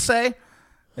comment say?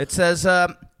 It says,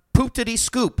 poop-diddy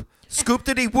scoop.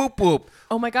 Scoop-diddy whoop whoop.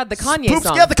 Oh my God, the Kanye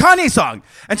song. Yeah, the Kanye song.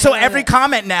 And so every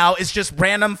comment now is just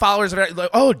random followers. Like,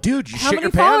 oh, dude, you How shit many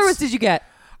your pants? followers did you get?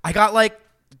 I got like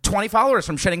 20 followers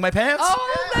from shitting my pants.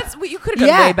 Oh, you could have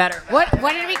done way better. What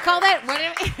did we call that?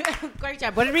 Great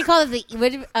job. What did we call it?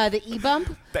 The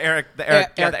e-bump? The Eric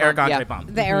Eric Andre bump,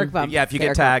 bump. The Eric bump. Yeah, if you The get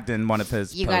Eric tagged in one of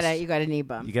his You posts, got an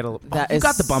e-bump. you get a. That you is-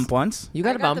 got the bump once. You got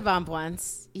I a got bump. the bump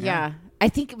once. Yeah. I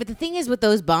think, but the thing is with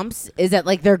those bumps is that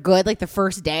like they're good. Like the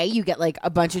first day you get like a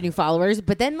bunch of new followers,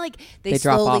 but then like they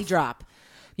drop slowly off. drop.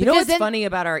 You know Because what's then- funny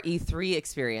about our E3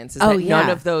 experience is Oh, that yeah. none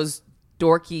of those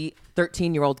dorky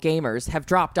 13-year-old gamers have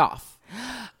dropped off.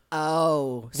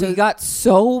 Oh, So we got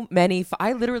so many.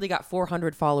 I literally got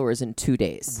 400 followers in 2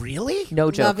 days. Really?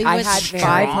 No joke. Lovey I was had strong.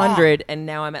 500 and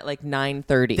now I'm at like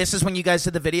 930. This is when you guys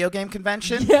did the video game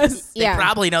convention. Yes. They Yeah.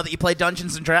 probably know that you play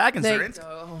Dungeons and Dragons. They They're into-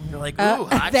 don't. You're like, ooh,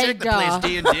 hot they chick that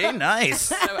plays don't. D&D.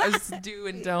 Nice. I was do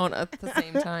and don't at the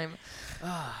same time.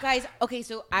 guys. Okay,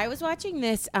 so I was watching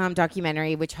this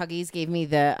documentary, which Huggies gave me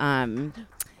the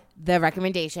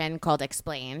recommendation called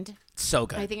Explained. So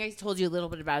good. I think I told you a little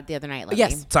bit about it the other night. Lovey.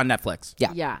 Yes. It's on Netflix.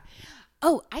 Yeah. Yeah.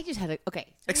 Oh, I just had okay.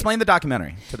 Explain the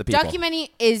documentary to the people. Documentary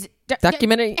is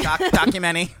Documentary.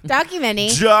 Documentary. documentary.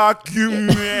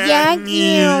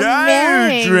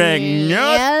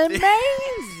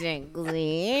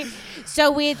 Amazingly.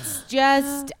 So it's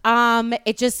just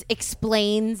it just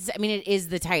explains, I mean it is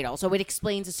the title. So it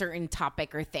explains a certain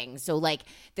topic or thing. So like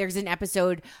there's an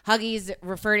episode Huggies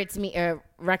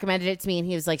recommended it to me and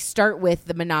he was like start with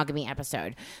the monogamy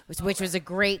episode, which was a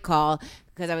great call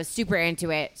because I was super into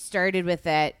it. Started with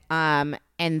it and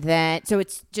then so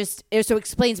it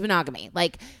explains monogamy.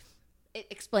 Like it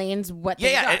explains what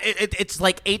they Yeah, got. it's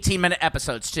like 18-minute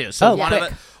episodes too. So Oh,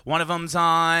 quick. one of them's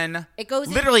on. It goes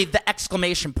in- literally the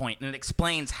exclamation point, and it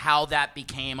explains how that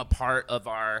became a part of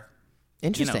our.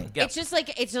 Interesting. Yeah. It's just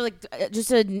like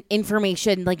just an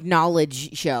information like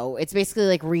knowledge show. It's basically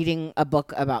like reading a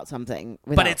book about something.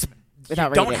 But it's you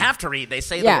without don't reading. have to read. They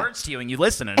say Yeah. the words to you, and you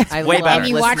listen, and it's I way love better. and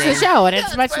you watch the listening. show, and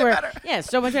it's much way more. better. Yeah, it's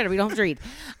so much better. We don't have to read.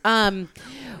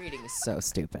 Reading is so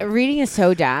stupid. Reading is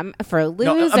so dumb for No,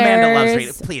 losers. Amanda loves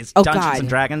reading. Please, Oh Dungeons God. and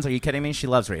Dragons. Are you kidding me? She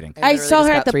loves reading. I literally saw just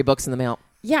her got at the 3 books in the mail.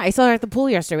 Yeah, I saw her at the pool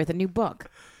yesterday with a new book.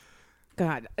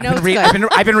 God, no, it's I've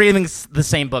good. been reading the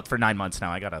same book for 9 months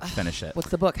now. I gotta finish it. What's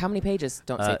the book? How many pages?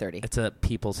 Don't say 30. It's a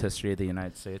People's History of the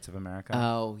United States of America.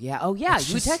 Oh yeah. It's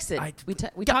You just- texted. We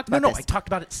Yeah, talked about this. I talked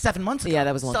about it 7 months ago. Yeah,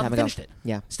 that was a long Still time haven't ago. finished it.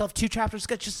 Yeah. Still have 2 chapters.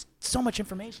 Got just so much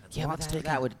information. It's Yeah, lots but to take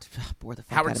that in. would bore the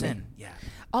fuck Howard out of me. Zinn. Yeah.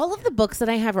 All of the books that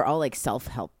I have are all like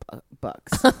self-help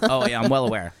books. Oh yeah, I'm well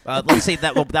aware. Let's see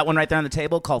that one right there on the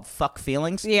table called "Fuck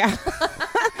Feelings." Yeah.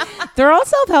 They're all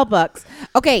self-help books.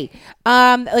 Okay.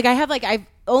 Like I have I've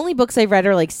only books I've read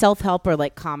are like self-help or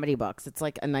like comedy books. It's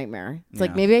like a nightmare. It's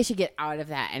like Yeah. maybe I should get out of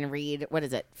that and read, what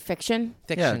is it? Fiction?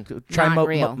 Fiction. Yeah, try Not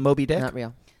real. Moby Dick, Not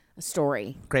real. A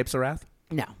story. Grapes of Wrath,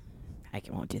 No. I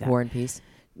won't do that. War and Peace.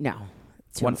 No.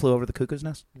 It's One too- Flew Over the Cuckoo's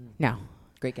Nest. No.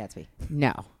 Great Gatsby.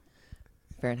 No.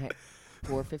 Fahrenheit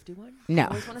 451. No. I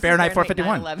always wanna say Fahrenheit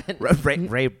 451.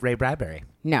 9/11. Ray Bradbury.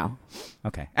 No.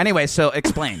 Okay. Anyway, so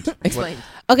explained. Explain.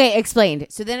 Okay, explained.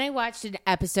 So then I watched an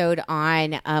episode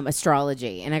on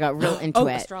astrology and I got real into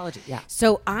it. Astrology. Yeah.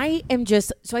 So I am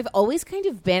I've always kind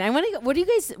of been, what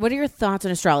are your thoughts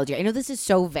on astrology? I know this is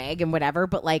so vague and whatever,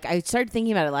 but like I started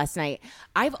thinking about it last night.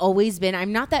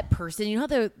 I'm not that person. You know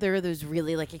how there are those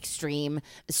really like extreme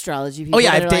astrology people? Oh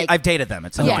yeah, that are like, I've dated them.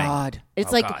 It's Yeah. annoying. God. It's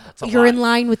Oh, like God, it's a you're lot. in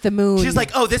line with the moon. She's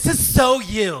like, oh, this is so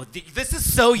you. This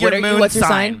is so your What are you? moon What's your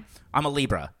sign. sign? I'm a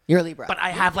Libra. You're a Libra. But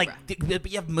I have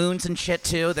you have moons and shit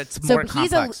too. That's so more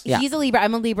complex. he's a Libra.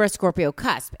 I'm a Libra Scorpio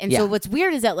cusp. And Yeah. so what's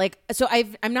weird is that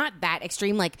I'm not that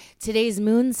extreme. Like today's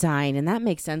moon sign, and that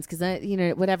makes sense because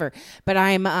whatever. But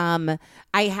I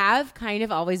have kind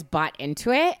of always bought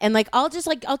into it, and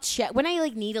I'll check when I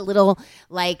need a little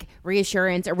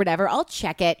reassurance or whatever. I'll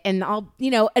check it, and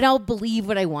I'll believe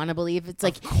what I want to believe. It's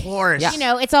like, Of course.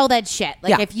 it's all that shit.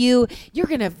 Yeah. If you're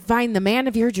gonna find the man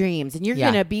of your dreams, and you're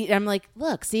Yeah. gonna be, I'm like,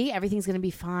 look, see, everything's gonna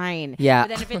be fine. Yeah. But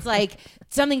then if it's like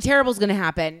something terrible is gonna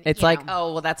happen, It's you like, know.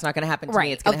 oh, well, that's not going to happen to Right.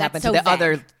 me. It's going Oh, to happen that's to so the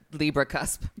other vague. Libra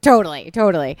cusp.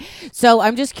 Totally. So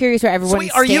I'm just curious where So everyone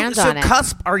wait, are you stands on it.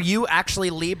 cusp? Are you actually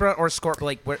Libra or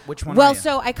Scorpio? Which one? Well, are you?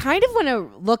 so I kind of want to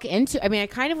look into. I mean, I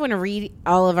kind of want to read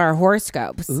all of our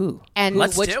horoscopes. Ooh. and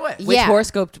Let's which, do it. Which Yeah.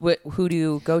 horoscope? Who do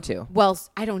you go to? Well,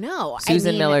 I don't know.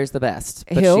 Susan Miller's the best,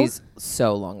 but Who? she's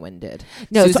so long-winded.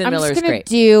 No, Susan so I'm Miller's just gonna great.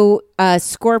 do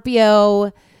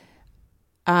Scorpio.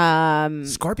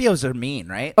 Scorpios are mean,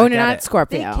 right? Oh, I no, get not it.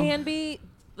 Scorpio. They can be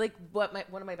like one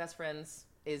of my best friends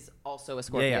is also a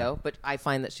Scorpio, Yeah. but I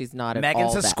find that she's not at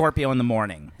Megan's all a that. Scorpio in the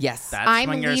morning. Yes. That's I'm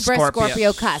when a you're Libra,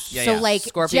 Scorpio cusp. Yeah, So yeah. like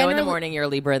Scorpio in the generally- morning, you're a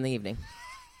Libra in the evening.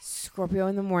 Scorpio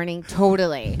in the morning,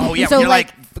 totally. Oh yeah, So when you're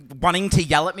like wanting to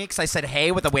yell at me because I said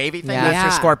hey with a wavy thing. Yeah. That's your Yeah.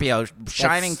 Scorpio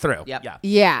shining through. Yep. Yeah.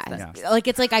 Yeah. Yeah. Like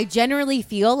it's like I generally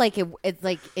feel like it's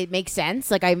like it makes sense.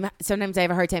 Like sometimes I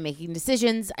have a hard time making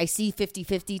decisions. I see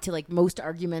 50-50 to like most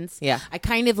arguments. Yeah. I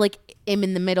kind of like am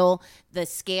in the middle. The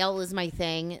scale is my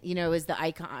thing, is the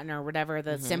icon or whatever,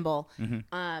 the symbol.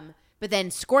 But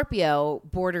then Scorpio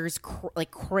borders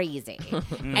like crazy.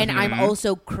 And I'm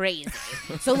also crazy.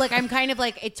 So like I'm kind of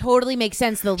like it totally makes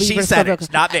sense the Libra She said Scorpio.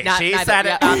 it, not me. She said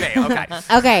it, not me. Okay.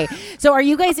 Okay. So are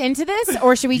you guys into this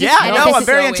or should we just Yeah, edit no, this? I'm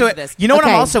very so into into it. this. You know what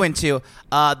I'm Okay. also into?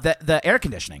 The air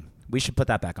conditioning. We should put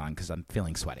that back on because I'm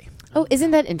feeling sweaty. Oh, isn't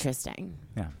that interesting?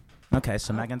 Yeah. Okay,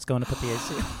 so Megan's going to put the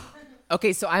AC.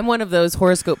 Okay, so I'm one of those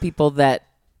horoscope people that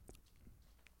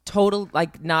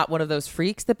like not one of those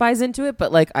freaks that buys into it,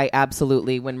 but like I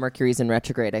absolutely, when Mercury's in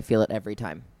retrograde, I feel it every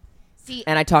time. See,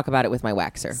 And I talk about it with my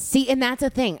waxer. and that's a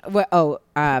thing.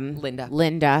 Linda.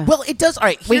 Linda. Well, it does. All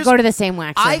right. we here's- go to the same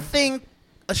waxer. I think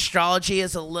astrology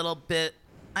is a little bit.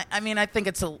 I mean, I think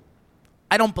it's a.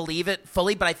 I don't believe it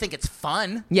fully, but I think it's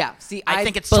fun. Yeah, see, I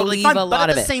think it's totally believe fun. a lot but at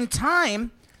of the it. same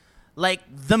time, like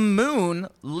the moon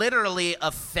literally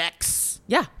affects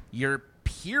Yeah. your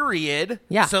period.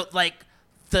 Yeah. So like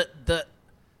the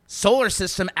solar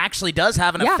system actually does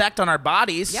have an Yeah. effect on our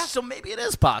bodies. Yeah. So maybe it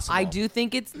is possible. I do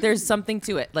think there's something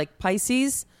to it. Like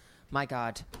Pisces, my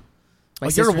God. My Oh, you're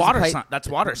a sister's water Pi- sign. That's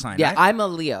water sign. Yeah, right? I'm a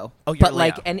Leo. Oh, you're but a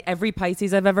like, Leo. and every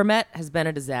Pisces I've ever met has been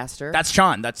a disaster. That's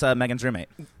Sean. That's Megan's roommate.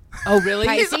 oh, really?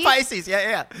 Pisces? He's a Pisces.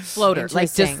 Yeah. Floater, like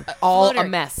just Interesting. all Floater. a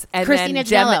mess. And Christina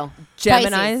then Janello,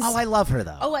 Geminis. Pisces. Oh, I love her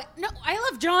though. Oh, no, I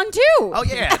love John too. Oh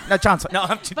yeah. No, John's no.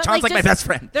 John's But, like my just- best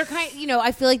friend. They're kind,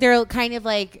 I feel like they're kind of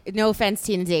like, no offense,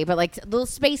 Tina Day, but like little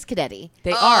space cadetty.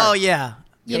 They Oh are. yeah.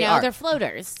 They are. They're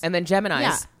floaters. And then Geminis,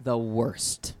 Yeah. the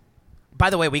worst. By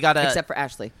the way, we got Except for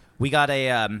Ashley.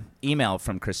 a email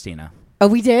from Christina. Oh,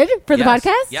 we did for the Yes.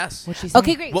 podcast. Yes. What'd she say?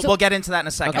 Okay, great. We'll get into that in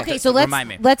a second. Okay, so remind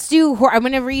me. let's do. I'm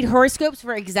going to read horoscopes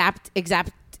for exact.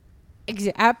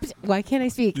 Why can't I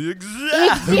speak?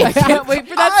 I can't wait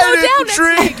for that I to go down.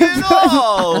 didn't drink at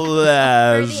all For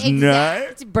last the night.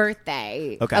 exact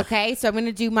birthday. Okay. So I'm going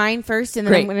to do mine first, and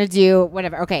then Great. I'm going to do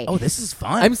whatever. Okay. Oh, this is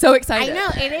fun. I'm so I excited. know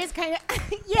it is kind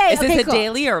of. Yay! Is okay, this a cool.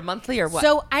 daily or a monthly or what?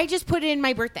 So I just put in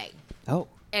my birthday. oh.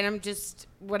 And I'm just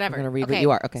whatever. I'm gonna read what you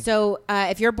are. Okay. So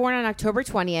if you're born on October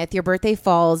 20th, your birthday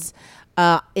falls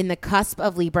in the cusp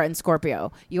of Libra and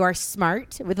Scorpio. You are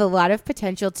smart with a lot of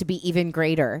potential to be even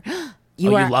greater.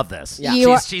 you love this. Yeah.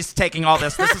 You are- She's taking all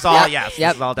this. This is all yes. Yep.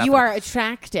 This is all You definite. are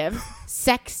attractive,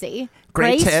 sexy,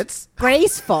 Great tits.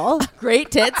 graceful.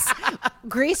 Great tits.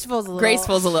 Graceful's a little.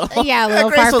 Graceful's a little. Yeah, a little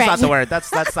graceful's not far-fetched. the word.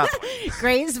 That's not the word.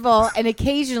 Graceful and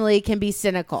occasionally can be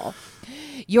cynical.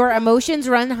 Your emotions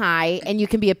run high, and you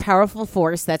can be a powerful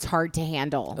force that's hard to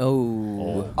handle.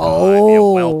 Oh. Yeah,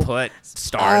 well put,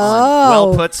 stars. Oh.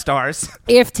 Well put, stars.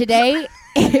 If today,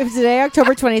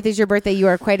 October 20th, is your birthday, you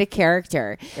are quite a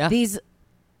character. Yeah. These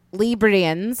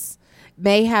Librians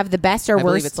may have the best or I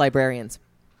believe worst. it's librarians.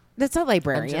 That's not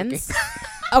librarians.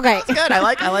 Okay. Good. I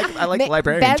like the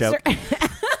librarian Best joke.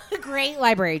 or- Great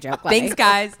library joke. Lenny. Thanks,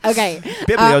 guys. Okay.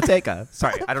 Biblioteca.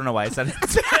 Sorry, I don't know why I said it in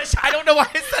Spanish. I don't know why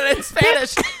I said it in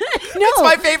Spanish. No. It's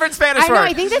my favorite Spanish I know. word.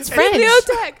 I think that's French.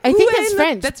 Bibliotech. I think Ooh, that's and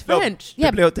French. That's No, French.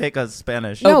 Yeah. Biblioteca is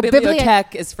Spanish. No, Oh,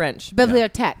 bibliothèque is French.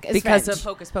 Bibliothèque is Because French. of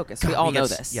Hocus Pocus. We all know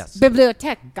Yes, this. Yes.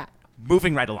 Biblioteca.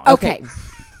 Moving right along. Okay.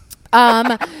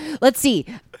 Let's see.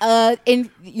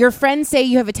 Your friends say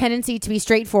you have a tendency to be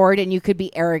straightforward and you could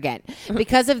be arrogant.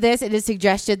 Because of this, it is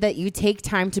suggested that you take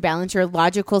time to balance your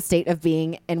logical state of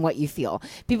being and what you feel.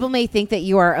 People may think that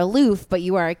you are aloof, but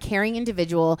you are a caring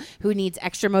individual who needs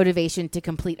extra motivation to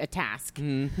complete a task.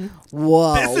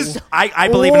 Whoa. This is. I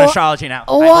believe in Whoa. astrology now.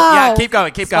 Wow. Yeah. Keep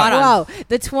going. Keep going. Whoa.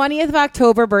 The 20th of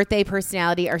October birthday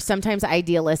personality are sometimes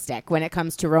idealistic when it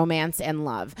comes to romance and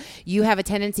love. You have a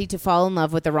tendency to fall in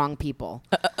love with the wrong people.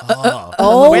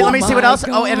 Wait, let me see what my else.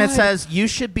 Oh, and it God. says you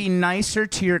should be nicer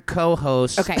to your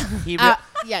co-host. Okay.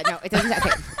 Yeah, no, it doesn't. Okay.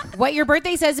 What your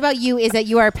birthday says about you is that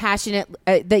you are passionate.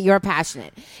 That you are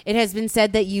passionate. It has been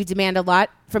said that you demand a lot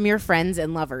from your friends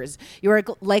and lovers. You are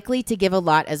likely to give a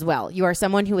lot as well. You are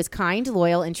someone who is kind,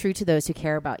 loyal, and true to those who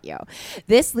care about you.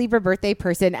 This Libra birthday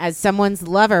person, as someone's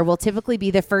lover, will typically be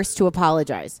the first to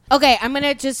apologize. Okay, I'm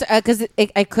gonna just because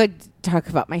I could talk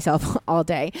about myself all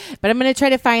day, but I'm gonna try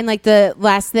to find like the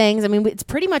last things. I mean, it's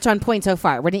pretty much on point so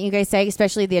far. Wouldn't you guys say,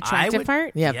 especially the attractive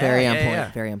part? Yeah, very on point.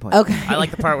 yeah. Very on point. Okay. I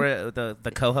like the part where the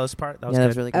co-host part. That was Yeah, good. that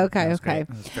was really good. Okay. That was Okay. great. It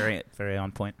was very, very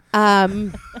on point.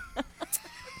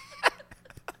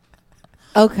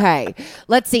 Okay,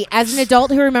 let's see. As an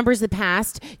adult who remembers the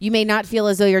past, you may not feel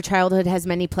as though your childhood has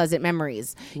many pleasant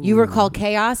memories. You recall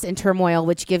chaos and turmoil,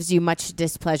 which gives you much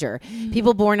displeasure.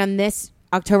 People born on this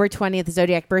October 20th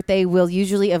zodiac birthday will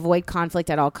usually avoid conflict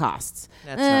at all costs.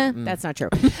 That's not true.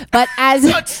 But as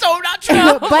That's so not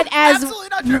true. but as Absolutely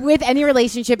not true. with any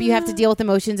relationship, you have to deal with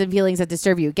emotions and feelings that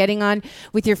disturb you. Getting on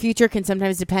with your future can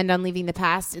sometimes depend on leaving the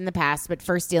past in the past, but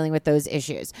first dealing with those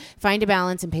issues. Find a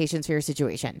balance and patience for your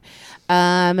situation.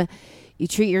 You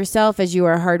treat yourself as you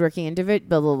are a hardworking individual,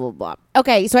 blah, blah, blah, blah.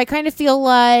 Okay, so I kind of feel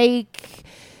like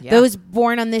those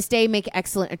born on this day make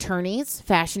excellent attorneys,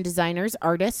 fashion designers,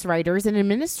 artists, writers, and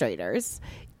administrators.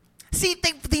 See,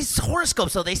 these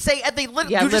horoscopes, though, they say they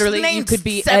literally, Yeah, you literally, just you named could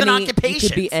be 7 any. occupations. You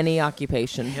could be any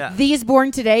occupation. Yeah. These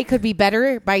born today could be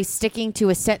better by sticking to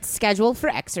a set schedule for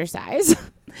exercise.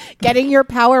 Getting your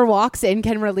power walks in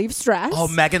can relieve stress. Oh,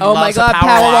 Megan Oh my loves God, a power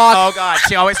power walk. walk. Oh, God.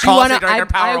 She always Do you calls me wanna, during her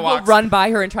power I will walks. run by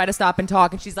her and try to stop and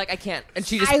talk, and she's like, I can't. And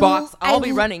she just walks. I'll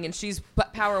be I- running, and she's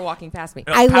power walking past me.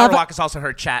 No, I power love- walk is also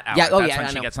her chat hour. Yeah, oh That's yeah, when I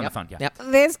she know. gets on Yep. the phone. Yeah. Yep.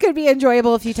 This could be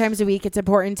enjoyable a few times a week. It's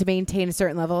important to maintain a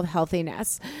certain level of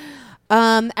healthiness.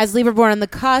 As Libra born on the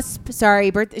cusp,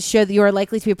 show that you are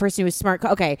likely to be a person who is smart.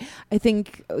 Okay, I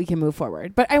think we can move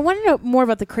forward. But I want to know more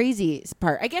about the crazy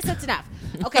part. I guess that's enough.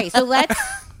 Okay, so let's.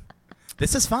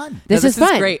 This is fun. This No, is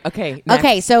fun. great. Okay.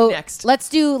 Okay, next. so next. let's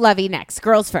do Lovey next.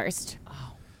 Girls first.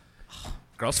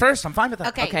 Girls first. I'm fine with that.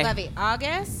 Okay, Lovey.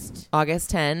 August.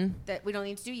 August 10. That we don't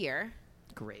need to do year.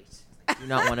 Great. I do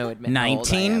not want to admit. how old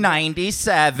I am.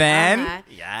 1997. Uh-huh.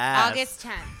 Yes. August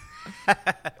 10. Where's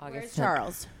August 10.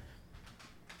 Charles?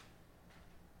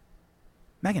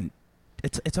 Megan,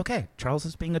 it's okay. Charles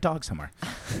is being a dog somewhere.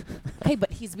 Okay,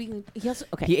 but he's being. He also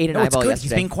okay. He ate an No, it's eyeball good. He's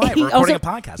yesterday. being quiet. He We're recording also-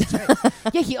 a podcast. It's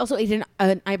great. Yeah, he also ate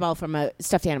an eyeball from a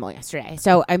stuffed animal yesterday.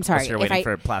 So I'm sorry. You're waiting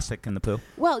for plastic in the poo.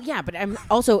 Well, yeah, but I'm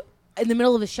also in the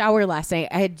middle of a shower last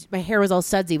night. My hair was all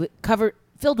sudsy, but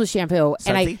filled with shampoo,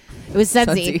 and Sudsy? it was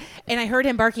sudsy, Sudsy. and I heard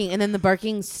him barking, and then the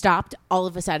barking stopped all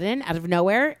of a sudden out of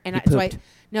nowhere, and He so pooped.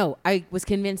 I was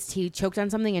convinced he choked on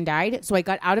something and died. So I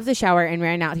got out of the shower and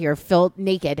ran out here, filled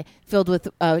with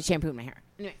shampoo in my hair.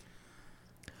 Anyway,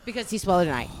 because he swallowed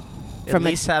an eye. At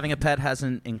least having a pet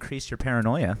hasn't increased your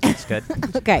paranoia. That's good.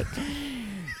 Okay.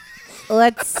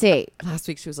 Let's see. Last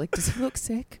week she was like, "Does he look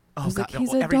sick?" I Oh, was God, like,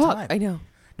 "He's no, a every dog." time. I know.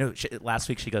 No, last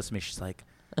week she goes to me. She's like,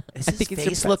 "Does I his think he's face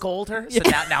depressed. look older?" So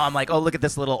now I'm like, "Oh, look at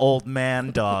this little old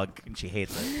man dog," and she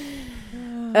hates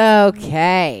it.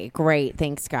 Okay, great.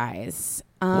 Thanks, guys.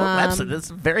 What website? This is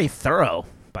very thorough,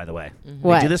 by the way.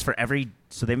 What? They do this for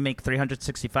so they make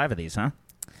 365 of these, huh?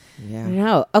 Yeah.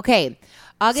 No. Okay.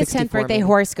 August 10th 64 birthday maybe.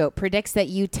 horoscope predicts that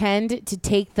you tend to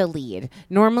take the lead.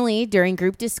 Normally, during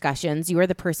group discussions, you are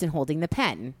the person holding the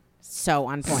pen. So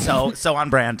on point. So on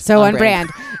brand. So on on brand.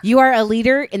 You are a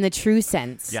leader in the true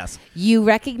sense. Yes. You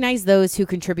recognize those who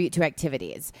contribute to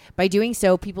activities. By doing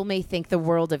so, people may think the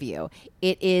world of you.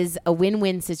 It is a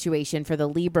win-win situation for the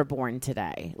Leo born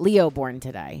today.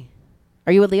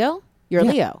 Are you a Leo? You're a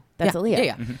Yeah. Leo. That's Yeah. a Leo.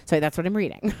 Yeah, yeah. So that's what I'm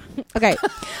reading. Okay.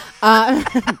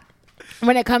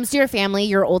 When it comes to your family,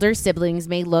 your older siblings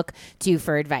may look to you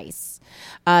for advice.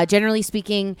 Generally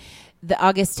speaking, the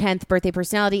August 10th birthday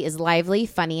personality is lively,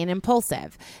 funny, and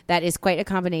impulsive. That is quite a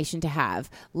combination to have.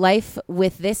 Life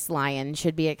with this lion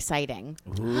should be exciting.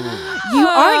 You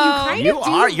kind of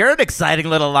do. You're an exciting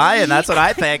little lion. That's what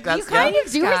I think. That's You kind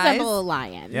of do guys. resemble a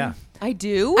lion. yeah. I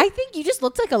do. I think you just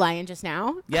looked like a lion just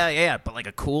now. Yeah, but like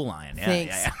a cool lion. Yeah,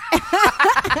 Thanks.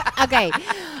 yeah. Okay.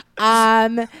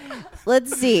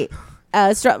 Let's see.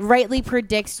 Rightly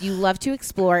predicts you love to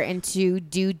explore and to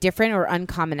do different or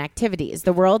uncommon activities.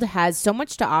 The world has so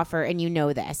much to offer, and you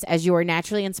know this, as you are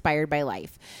naturally inspired by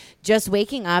life. Just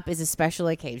waking up is a special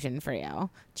occasion for you.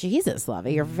 Jesus,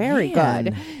 Lovey, you're very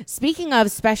good. Speaking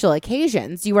of special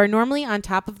occasions, you are normally on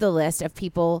top of the list of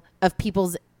people's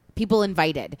people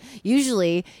invited.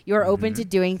 Usually, you're open to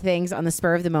doing things on the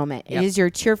spur of the moment. It is your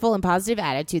cheerful and positive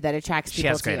attitude that attracts people She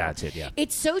has to great you. attitude, yeah.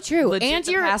 It's so true. Legit, And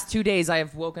the you're past 2 days, I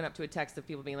have woken up to a text of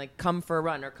people being like, "Come for a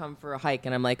run" or "Come for a hike,"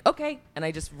 and I'm like, "Okay," and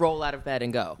I just roll out of bed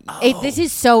and go. this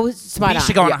is so spot We on.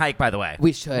 should go on a hike, by the way.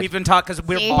 We should. We've been talking because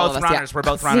we're See? both All of us, yeah. runners. We're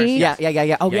both runners. See? Yeah.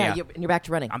 Oh Yeah. and you're back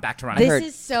to running. I'm back to running. This heard.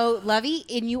 is so lovey,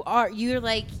 and you're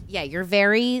like, you're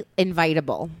very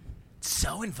invitable.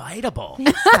 So invitable.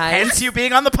 Guys. Hence you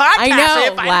being on the podcast. I know,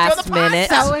 Invited last to the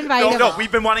minute. podcast. So invitable. No,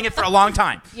 we've been wanting it for a long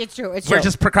time. It's true. It's We're true.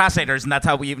 just procrastinators, and that's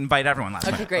how we invite everyone last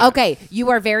Okay, minute. great. Okay,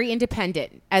 you are very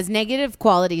independent. As negative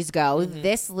qualities go,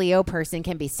 this Leo person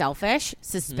can be selfish,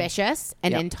 suspicious,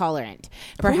 and Yep. intolerant,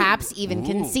 perhaps even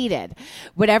conceited.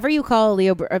 Whatever you call a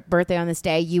Leo birthday on this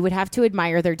day, you would have to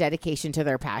admire their dedication to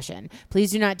their passion.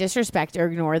 Please do not disrespect or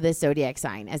ignore this zodiac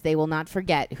sign, as they will not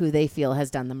forget who they feel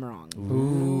has done them wrong.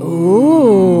 Ooh.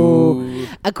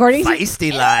 According to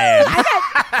Feisty lion.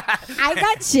 I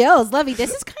got chills. Lovey,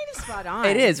 this is kind of spot on.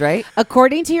 It is, right?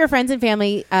 According to your friends and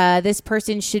family, this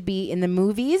person should be in the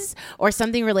movies or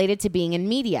something related to being in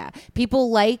media.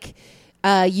 People like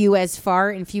you as far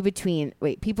and few between.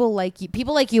 People like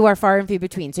you are far and few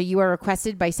between. So you are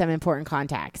requested by some important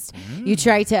contacts. You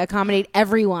try to accommodate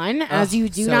everyone, as you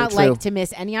do so not true. like to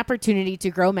miss any opportunity to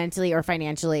grow mentally or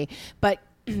financially, but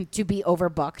to be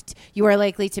overbooked. You are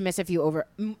likely to miss a few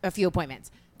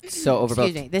appointments. So overbooked.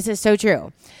 Excuse me. This is so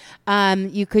true.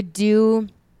 You could do.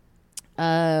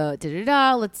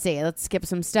 Let's see. Let's skip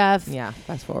some stuff. Yeah.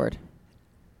 Fast forward.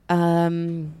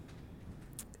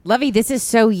 Lovey, this is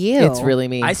so you. It's really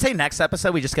me. I say next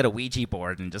episode we just get a Ouija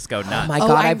board and just go nuts. Oh my Oh,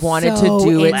 God, I'm I've wanted so to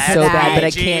do it into so bad, but I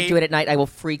that. can't do it at night. I will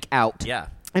freak out. Yeah.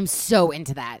 I'm so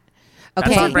into that. That's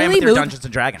Okay. on brand Really with your move? Dungeons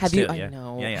and Dragons Have too. you? Yeah. I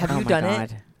know. Yeah, yeah. Have Oh you my done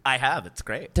God. it? I have. It's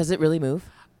great. Does it really move?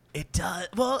 It does.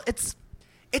 Well, it's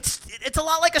a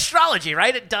lot like astrology,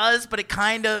 right? It does, but it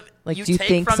kind of Like, do you take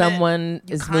think from someone it,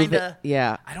 you is moving? kinda-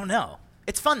 Yeah. I don't know.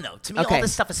 It's fun though. To me, Okay. all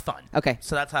this stuff is fun. Okay.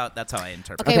 So that's how I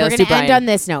interpret. Okay, Okay, we're let's going do to end Brian. on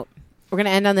this note. We're going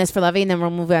to end on this for Lovey, and then we'll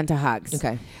move on to hugs.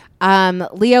 Okay.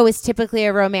 Leo is typically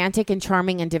a romantic and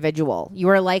charming individual. You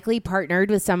are likely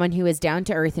partnered with someone who is down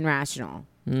to earth and rational.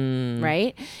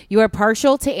 Right? You are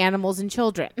partial to animals and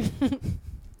children.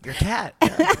 Your cat. A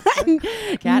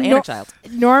cat and No- a child.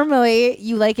 Normally,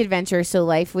 you like adventure, so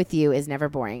life with you is never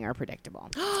boring or predictable.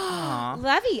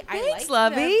 Lovey, I Thanks, liked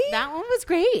Lovey. That one was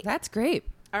great. That's great.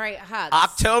 All right, hugs.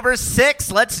 October 6th.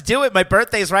 Let's do it. My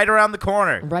birthday's right around the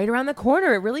corner. Right around the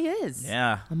corner. It really is.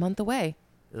 Yeah. A month away.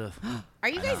 Ugh. Are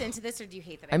you guys into this, or do you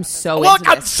hate that? I'm brought this so Look, into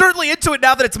I'm this. certainly into it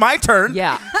now that it's my turn.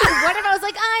 Yeah. up? What if I was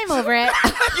like, I'm over it?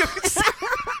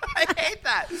 I hate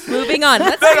that. Moving on.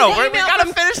 Let's No, read no, the we email gotta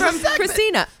from- finish this from segment.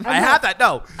 Christina. I have that.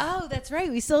 No. Oh, that's right.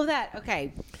 We still have that.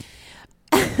 Okay.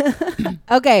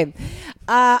 Okay.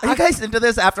 Are you guys into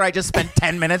this after I just spent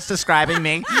 10 minutes describing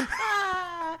me?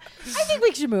 I think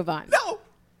we should move on. No.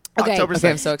 Okay. October 6th. Okay,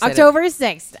 I'm so excited. October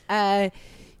 6th.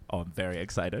 Oh, I'm very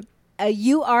excited.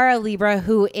 You are a Libra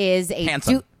who is a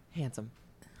Handsome. Handsome.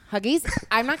 Huggies.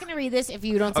 I'm not going to read this if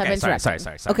you don't stop Okay, sorry,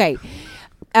 interrupting. sorry.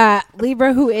 Okay.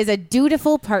 Libra who is a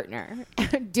dutiful partner.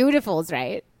 Dutiful's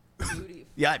right.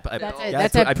 Yeah, I That's a, yeah,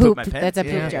 that's I a poop poop. my pants. That's a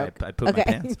poop Yeah, joke. I poop my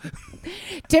pants.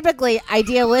 Typically,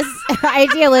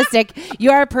 idealistic.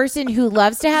 You are a person who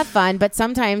loves to have fun, but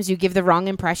sometimes you give the wrong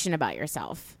impression about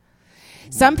yourself.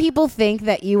 Some people think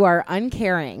that you are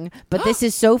uncaring, but this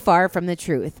is so far from the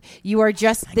truth. You are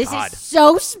just. This God. is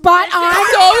so spot on.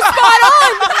 So spot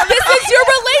on. This is your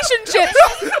relationship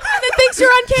that thinks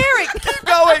you're uncaring. Keep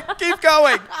going. Keep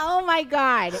going. Oh my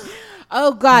god.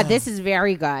 Oh god, this is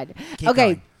very good. Keep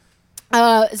Okay. going.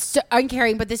 So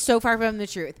uncaring, but this is so far from the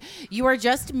truth. You are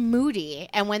just moody,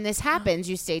 and when this happens,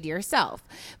 you stay to yourself.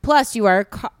 Plus, you are a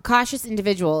cautious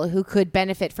individual who could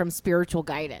benefit from spiritual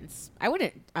guidance. I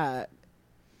wouldn't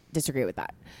disagree with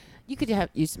that. You could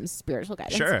use some spiritual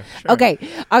guidance. Sure. Okay.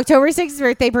 October 6th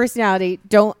birthday personality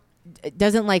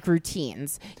doesn't like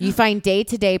routines. You find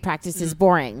day-to-day practices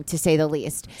boring, to say the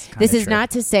least. This is true.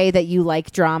 not to say that you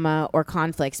like drama or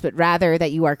conflicts, but rather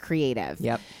that you are creative.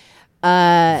 Yep.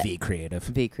 Be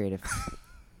creative. Be creative.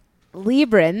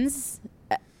 Librans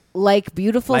like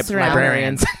beautiful surroundings.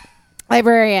 Librarians.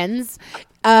 Librarians.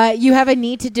 You have a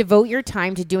need to devote your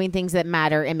time to doing things that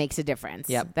matter and makes a difference.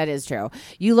 Yep. That is true.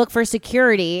 You look for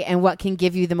security and what can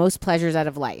give you the most pleasures out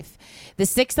of life. The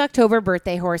 6th October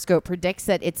birthday horoscope predicts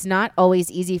that it's not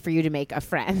always easy for you to make a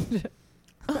friend.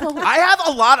 I have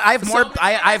a lot. I have more.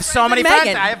 I have so many friends.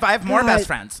 Megan. I have more best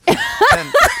friends.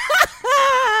 than-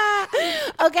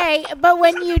 Okay, but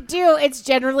when you do, it's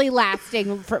generally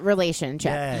lasting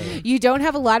relationship. Yay. You don't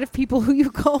have a lot of people who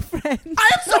you call friends. I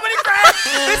have so many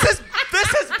friends. This is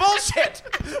This is bullshit.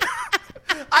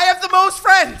 I have the most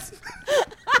friends.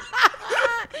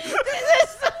 This is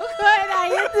so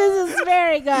good. This is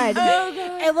very good.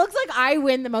 It looks like I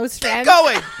win the most Keep friends.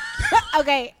 going.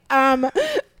 Okay.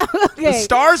 The Okay.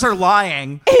 stars are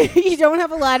lying. You don't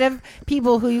have a lot of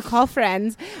people who you call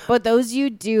friends, but those you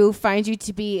do find you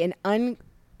to be an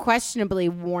unquestionably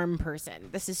warm person.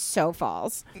 This is so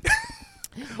false.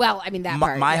 Well, I mean that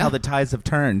part. How the tides have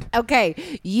turned.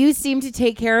 Okay, you seem to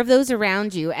take care of those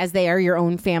around you as they are your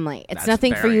own family. It's That's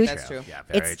nothing for very you. That's true. Yeah,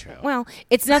 very It's true. well,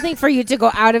 it's nothing for you to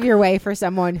go out of your way for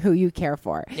someone who you care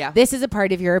for. Yeah. This is a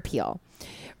part of your appeal.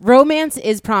 Romance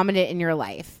is prominent in your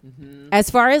life. As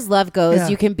far as love goes, Yeah.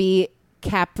 you can be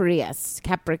Capricornius.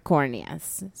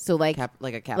 So like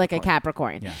Like a Capricorn. like a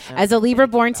Capricorn. Yeah. As a Libra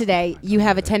born today, you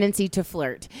have a tendency to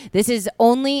flirt. This is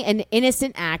only an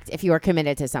innocent act if you are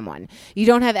committed to someone. You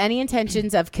don't have any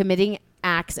intentions of committing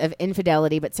acts of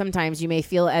infidelity, but sometimes you may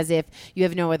feel as if you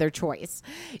have no other choice.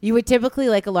 You would typically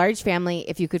like a large family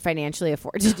if you could financially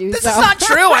afford to do This so. is not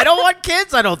true. I don't want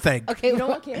kids, I don't think. Okay, You don't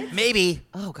want kids? Maybe.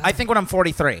 Oh, God. I think when I'm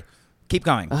 43. Keep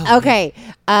going. Okay.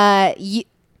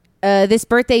 This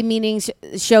birthday meanings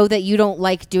show that you don't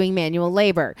like doing manual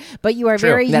labor, but you are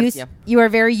True. Yeah. you are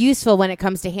very useful when it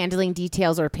comes to handling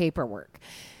details or paperwork.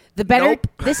 The better Nope.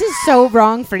 This is so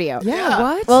wrong for you. Yeah.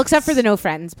 What? Well, except for the no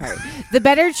friends part. The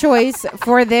better choice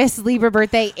for this Libra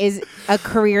birthday is a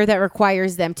career that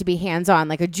requires them to be hands-on,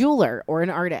 like a jeweler or an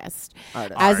artist.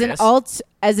 As an Artist.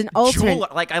 alternate. Jeweler.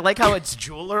 Like, I like how it's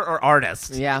jeweler or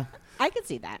artist. Yeah. I could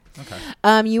see that.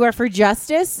 Okay. You are for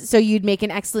justice, so you'd make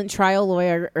an excellent trial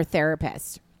lawyer or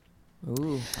therapist.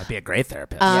 Ooh. I'd be a great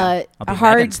therapist. Uh, I'll be a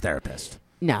hard- Megan's therapist.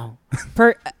 No.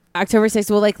 For October 6th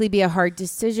will likely be a hard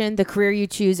decision. The career you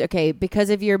choose, okay, because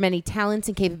of your many talents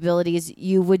and capabilities,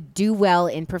 you would do well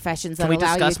in professions that Can we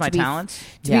allow discuss you my to talents?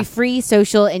 be Yeah. free,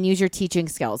 social, and use your teaching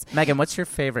skills. Megan, what's your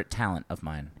favorite talent of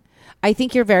mine? I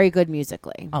think you're very good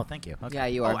musically. Oh, thank you. Okay. Yeah,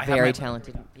 you Oh, are I have very my-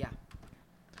 talented. Yeah.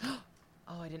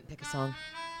 Oh, I didn't pick a song.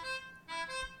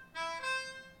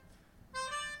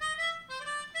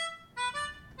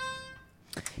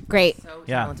 Great. So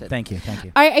Yeah, talented. thank you. Thank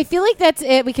you. I feel like that's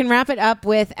it. We can wrap it up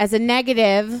with as a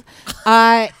negative,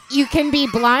 you can be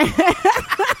blind.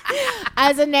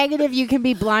 As a negative, you can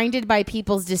be blinded by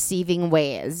people's deceiving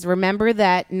ways. Remember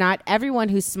that not everyone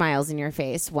who smiles in your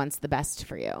face wants the best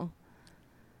for you.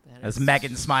 As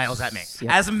Megan smiles at me.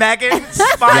 Yep. As Megan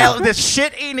smiles, this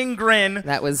shit-eating grin.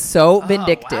 That was so Oh,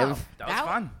 vindictive. wow. That was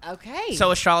fun. Okay.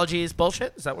 So astrology is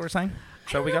bullshit? Is that what we're saying?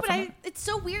 I So don't we know, got but from it? it's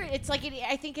so weird. It's like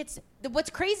I think it's what's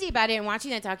crazy about it. And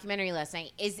watching that documentary last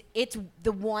night is it's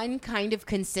the one kind of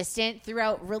consistent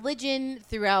throughout religion,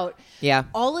 throughout Yeah.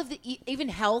 all of the even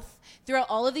health, throughout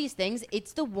all of these things.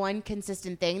 It's the one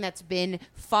consistent thing that's been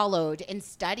followed and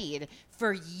studied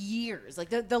for years, like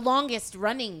the longest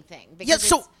running thing. Yeah, because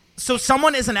so it's- so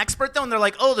someone is an expert though, and they're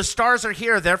like, "Oh, the stars are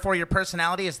here, therefore your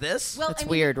personality is this." well, That's I mean,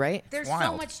 weird, right? There's so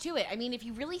wild. much to it. I mean, if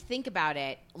you really think about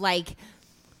it, like.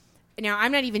 Now,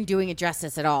 I'm not even doing it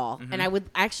justice at all. Mm-hmm. And I would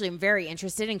actually, I'm very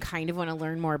interested and kind of want to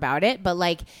learn more about it. But,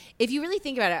 like, if you really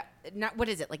think about it, not what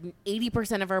is it? Like,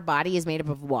 80% of our body is made up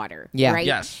of water. Yeah. Right?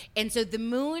 Yes. And so the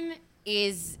moon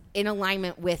is in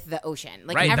alignment with the ocean.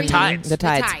 Like, Right, the everything. tides. The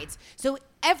tides. So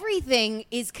everything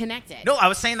is connected. No, I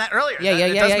was saying that earlier. Yeah, That- yeah,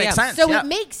 it yeah, does yeah, make yeah. sense. So yeah. it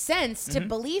makes sense to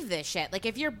believe this shit. Like,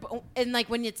 if you're, and like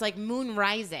when it's like moon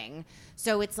rising,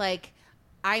 so it's like,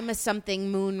 I'm a something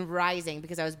moon rising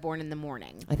because I was born in the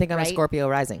morning. I think I'm a right? Scorpio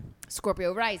rising.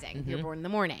 Scorpio rising. You're born in the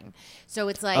morning. So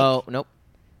it's like, Oh, nope.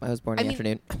 I was born in the I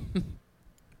mean- afternoon.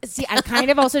 see, I kind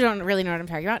of also don't really know what I'm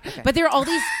talking about. But there are all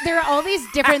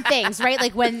these different things, right?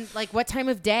 Like when, like what time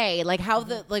of day, like how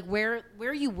the, like where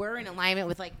you were in alignment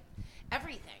with like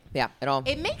everything. Yeah, it all.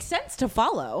 It makes sense to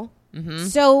follow.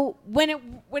 So when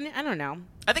I don't know,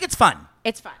 I think it's fun.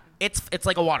 it's fun. It's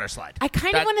like a water slide. I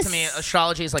kind of That, wanna to me, s-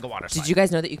 astrology is like a water slide. Did you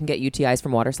guys know that you can get UTIs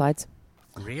from water slides?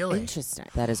 really? Interesting.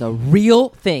 That is a real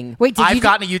thing. Wait, did I've you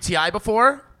gotten a UTI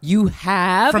before You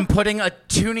have? from putting a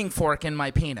tuning fork in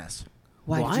my penis.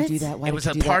 Why did What? you do that? Why It did was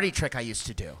you a do that? party trick I used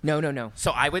to do. No.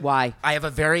 So I would. Why? I have a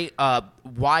very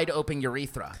wide open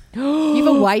urethra. you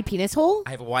have a wide penis hole?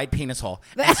 I have a wide penis hole,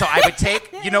 and so I would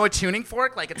take, a tuning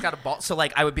fork, like it's got a ball. So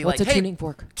like I would be What's like, a hey, tuning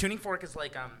fork? Tuning fork is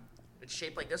like it's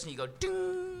shaped like this, and you go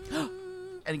ding,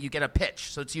 and you get a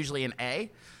pitch. So it's usually an A.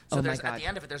 So Oh my there's God. at the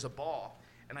end of it, there's a ball,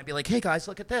 and I'd be like, hey guys,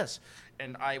 look at this,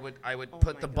 and I would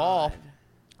put the ball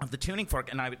of the tuning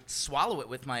fork, and I would swallow it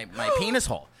with my penis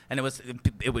hole, and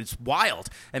it was wild,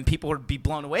 and people would be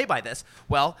blown away by this.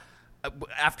 Well,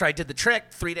 after I did the trick,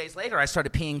 3 days later, I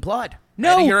started peeing blood. No.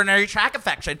 I had a urinary tract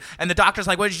infection. And the doctor's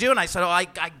like, what did you do? And I said, I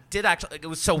did actually. It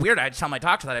was so weird. I had to tell my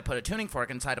doctor that I put a tuning fork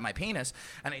inside of my penis.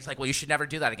 And he's like, well, you should never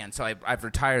do that again. So I've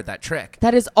retired that trick.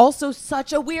 That is also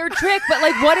such a weird trick, but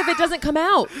like, what if it doesn't come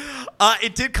out?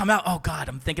 It did come out. Oh, God.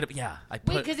 I'm thinking of, yeah. I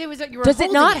put, Wait, because it was you were Does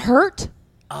it holding not hurt?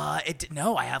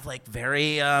 no, I have like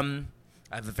I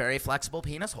have a very flexible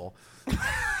penis hole.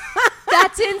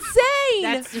 That's insane.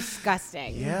 That's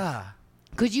disgusting. Yeah.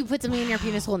 Could you put something in your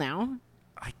penis hole now?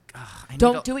 I need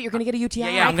Don't to- do it. You're going to get a UTI.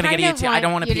 Yeah, I'm gonna get a kind of UTI. I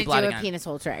don't want to you pee blood do again. a penis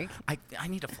hole trick. I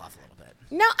need to fluff a little bit.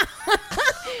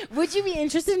 No. Would you be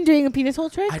interested in doing a penis hole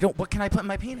trick? I don't. What can I put in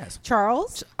my penis?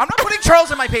 Charles? I'm not putting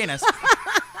Charles in my penis.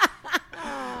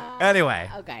 Anyway,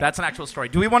 Okay. that's an actual story.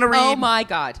 Do we want to read? Oh my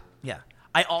God. Yeah.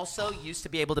 I also used to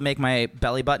be able to make my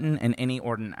belly button an innie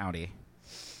or an outie.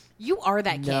 You are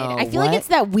that kid. No, I feel what? like it's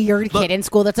that weird Look- kid in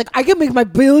school that's like, I can make my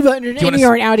belly button an you wanna innie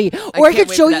or an outie. Or I can't could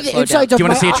wait show for you that the slowdown. insides Do of you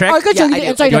wanna my see a trick? I could show Yeah, you I the do.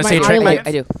 inside You of wanna my see a trick, eyelid. Mike?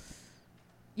 I do.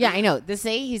 Yeah, I know. This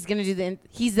say he's going to do the...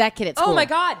 He's that kid at school. Oh my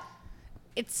God.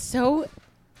 It's so...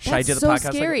 Should I do the so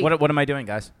podcast? scary. What am I doing,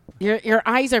 guys? Your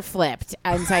eyes are flipped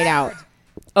inside out.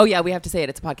 Oh yeah, we have to say it.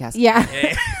 It's a podcast. Yeah.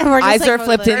 And we're just Eyes like, are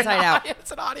flipped both like- inside out.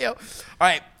 It's an audio. All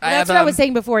right. That's what I was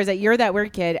saying before, is that you're that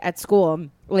weird kid at school,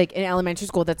 like in elementary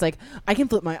school, that's like, I can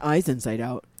flip my eyes inside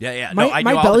out. Yeah, yeah. My, No, I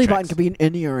my knew all the belly tricks. button could be an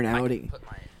innie or an I can outie. put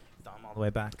my thumb all the way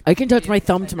back. I can touch my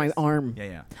thumb to my arm. Yeah,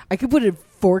 yeah. I could put a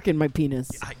fork in my penis.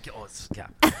 Yeah.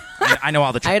 I know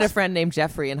all the tricks. I had a friend named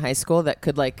Jeffrey in high school that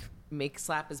could like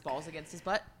slap his balls against his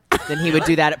butt. Then he would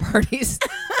do that at parties.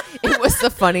 It was the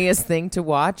funniest thing to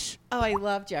watch. Oh, I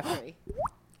love Jeffrey.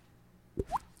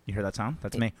 You hear that sound?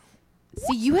 That's me.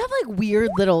 See, you have like weird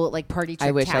little like party trick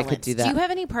I wish I talents. could do Do that. you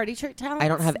have any party trick talents? I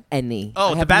don't have any. Oh,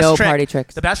 I the have best no trick. party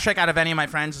tricks. The best trick out of any of my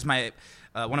friends is my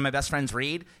one of my best friends,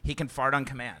 Reed. He can fart on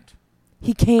command.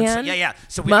 He can. So, yeah.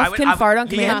 So Muff can fart on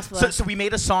yeah, command? So we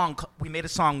made a song. We made a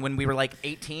song when we were like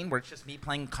 18, where it's just me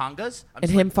playing congas And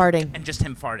him farting. and just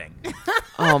him farting.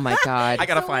 Oh my God. I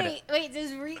gotta find it. Wait,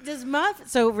 does Muff?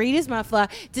 So Reed is Muffla.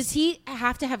 Does he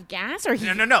have to have gas or he?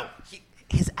 No.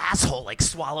 His asshole like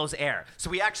swallows air. So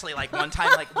we actually like one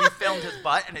time like we filmed his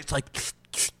butt and it's like.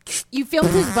 You filmed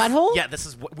his butthole? Yeah,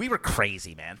 we were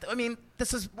crazy, man. I mean,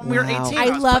 this is when we were 18. Wow. I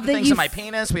was love putting that things you in my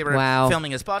penis. We were Wow.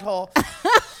 filming his butthole.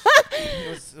 It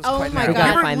was Oh quite my gnarly. God. We We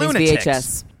gotta were find these lunatics.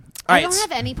 VHS. All I right, don't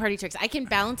have any party tricks. I can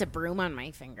balance a broom on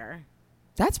my finger.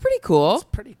 That's pretty cool.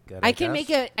 pretty good. I can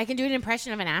guess. I can do an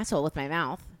impression of an asshole with my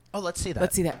mouth. Oh, let's see that.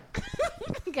 Let's see that.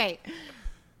 Okay.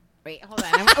 Wait, hold on.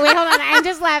 Hold on. I'm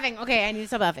just laughing. Okay, I need to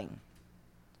stop laughing.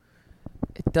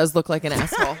 It does look like an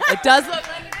asshole. It does look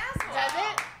like an asshole. Does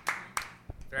it?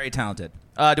 Very talented.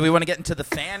 Do we want to get into the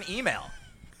fan email?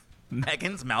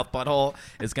 Megan's mouth butthole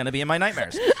is going to be in my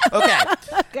nightmares. Okay.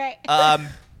 Okay.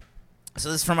 So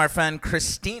this is from our friend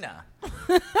Christina.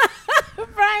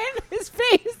 Brian, his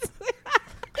face.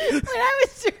 When I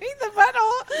was doing the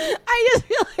butthole, I just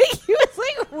feel like he was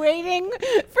like waiting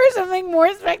for something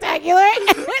more spectacular.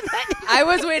 I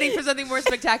was waiting for something more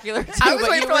spectacular too. I was but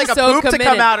waiting you for like were a so poop committed. to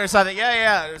come out or something.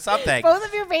 Yeah, or something. Both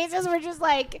of your faces were just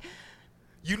like,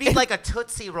 You need like a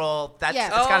Tootsie Roll. That's Yeah.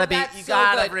 it's Oh, gotta be. that's You so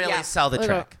gotta good. really Yeah. sell the Look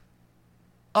trick. up.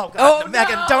 Oh God, Oh,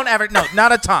 Megan, no. don't ever. No,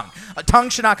 not a tongue. A tongue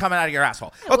should not come out of your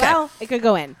asshole. Okay. well, it could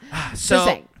go in. so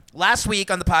saying. last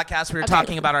week on the podcast, we were Okay.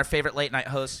 talking about our favorite late night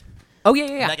hosts. Oh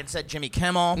yeah. Megan said Jimmy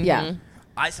Kimmel. Yeah.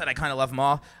 I said I kind of love them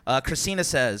all. Christina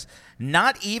says,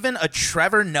 not even a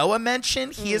Trevor Noah mention.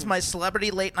 He is my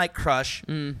celebrity late night crush.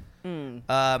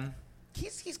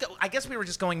 He's I guess we were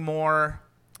just going more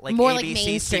like More ABC, like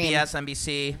mainstream. CBS,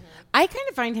 NBC. I kind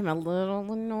of find him a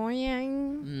little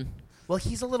annoying. Well,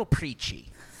 he's a little preachy.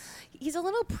 He's a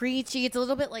little preachy. It's a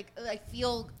little bit like I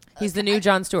feel. He's the new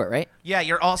Jon Stewart, right? Yeah,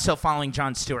 you're also following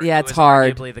Jon Stewart. Yeah, who it's is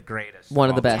hard. Arguably the greatest. One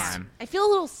of the all best. time. I feel a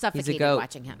little suffocated goat.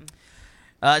 watching him.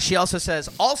 She also says,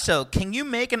 also, can you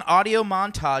make an audio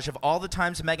montage of all the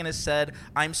times Megan has said,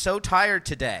 I'm so tired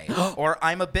today, or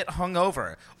I'm a bit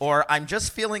hungover, or I'm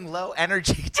just feeling low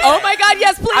energy today. Oh my God,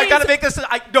 yes, please. I gotta make this.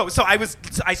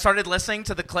 I started listening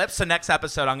to the clips. So next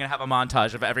episode, I'm gonna have a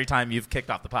montage of every time you've kicked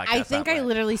off the podcast. I think that I way.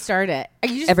 literally start it.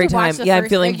 You just Every have to watch time. the Yeah, I'm first-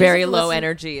 feeling like, you just very have to low listen-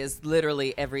 energy is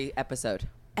literally every episode.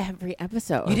 Every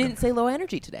episode. You didn't say low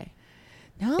energy today.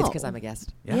 No. It's because I'm a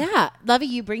guest. Yeah. Lovey,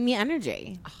 you bring me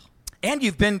energy. And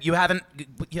you haven't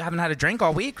had a drink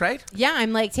all week, right? Yeah,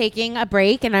 I'm like taking a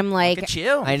break, and I'm like, Look at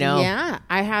you. I know. yeah,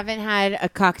 I haven't had a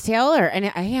cocktail, I haven't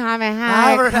had a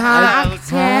Haven't had a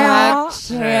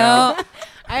cocktail.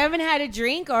 I haven't had a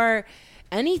drink or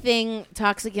anything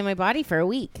toxic in my body for a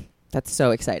week. That's so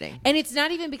exciting. And it's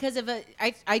not even because of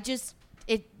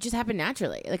it just happened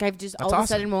naturally. Like I've just That's all of a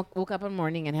awesome. sudden woke up one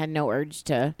morning and had no urge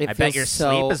to. It I bet feels your so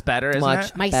sleep is better, isn't much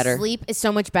it? My better. sleep is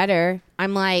so much better.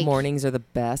 I'm like Mornings are the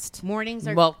best. mornings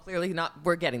are. Well, clearly not.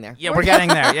 We're getting there. Yeah, we're getting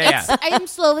there. Yeah, yeah. I am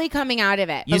slowly coming out of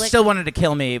it. You but, like, still wanted to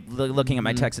kill me looking at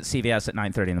my text at CVS at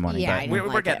 9:30 in the morning, Yeah, I but didn't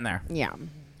we're like getting it. there. Yeah,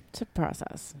 it's a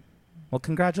process. Well,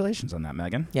 congratulations on that,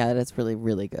 Megan. Yeah, that's really,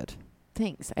 really good.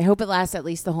 Thanks. I hope it lasts at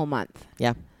least the whole month.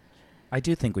 Yeah. I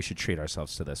do think we should treat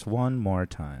ourselves to this one more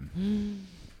time.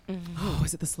 Oh,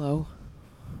 is it the slow?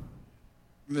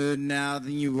 Mood now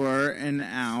than you were an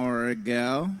hour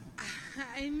ago.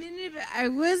 I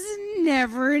wasn't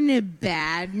never in a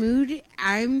bad mood.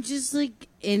 I'm just like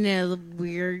in a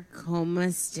weird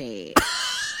coma state.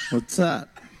 What's up?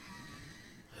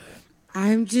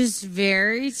 I'm just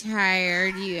very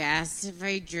tired. You asked if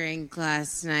I drank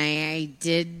last night. I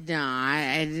did not.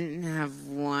 I didn't have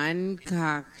one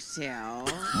cocktail.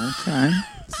 Okay.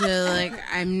 So, like,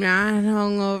 I'm not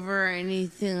hungover or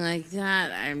anything like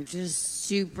that. I'm just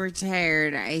super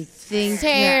tired. I think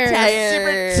Super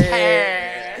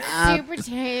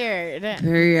tired.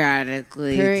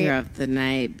 periodically throughout the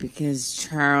night because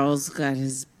Charles got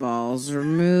his balls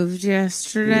removed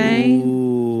yesterday.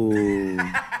 Ooh.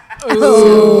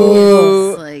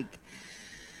 So it's like,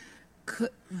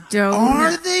 don't.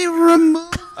 Are they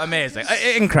removed? Amazing.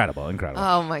 Incredible.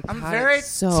 Oh my god! I'm very it's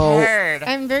so tired.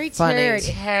 I'm very Funny. tired.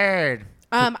 Tired.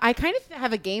 I kind of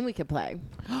have a game we could play.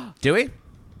 Do we?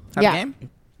 Have Yeah. a game?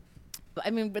 I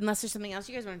mean, unless there's something else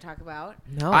you guys want to talk about.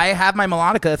 no. I have my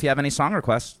melodica if you have any song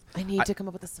requests. I need to come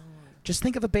up with a song. Just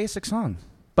think of a basic song.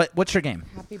 But what's your game?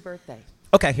 Happy birthday.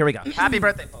 Okay, here we go. Happy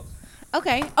birthday, folks.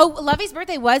 Okay. Oh, Lovey's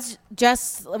birthday was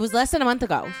less than a month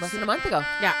ago. Less than a month ago.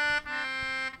 Yeah.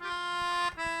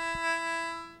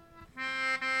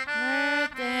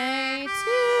 Birthday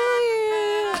to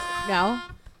you. No.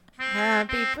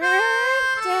 Happy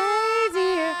birthday,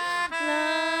 dear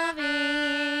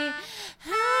Lovey.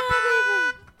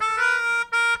 Happy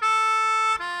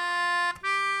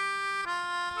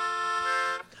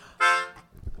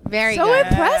Very So good.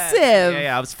 impressive.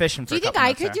 Yeah, I was fishing for Do you a think couple I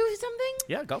months could there. do something?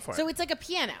 Yeah, go for it. So it's like a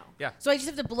piano. Yeah. So I just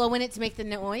have to blow in it to make the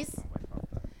noise?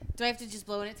 Do I have to just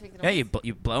blow in it to make the Yeah, noise?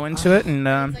 you blow into it, and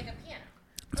It's like a piano.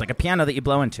 it's like a piano that you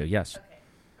blow into, yes. Okay.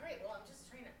 All right, well, I'm just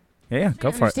trying to... Yeah,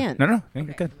 go to for it. understand. No, you're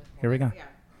good. Here we go. Yeah.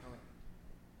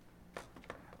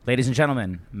 Ladies and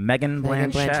gentlemen, Megan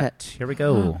Megan Blanchett. Blanchett. Here we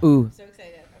go. Ooh. So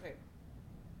excited. Okay.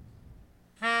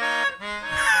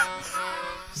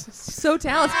 So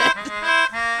talented.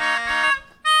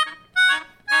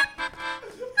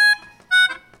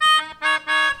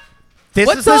 This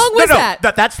What is the- song was that?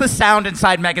 That's the sound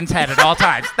inside Megan's head at all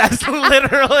times. That's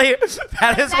literally,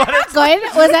 that is what it's. Good?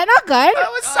 Was that not good?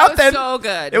 That was Oh, something. so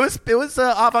good. It was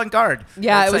avant-garde.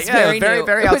 Yeah, It's it was like, very very, new.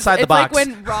 very It was- outside the it's box. like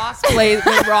when Ross plays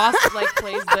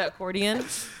plays the accordion.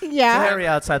 Yeah. Very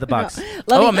outside the box.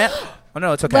 Lovey- Oh man. Oh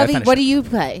no, it's okay. I Lovey, finished what it. do you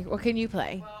play? What can you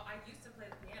play? Well, I used to play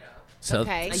the piano. So,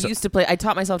 Okay. I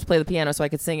taught myself to play the piano so I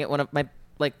could sing at one of my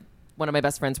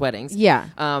best friend's weddings. Yeah.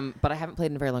 But I haven't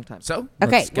played in a very long time. So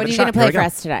Okay, let's give what it are a you shot. going to Here play we for go.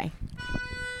 us today?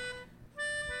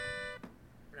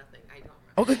 Nothing. I don't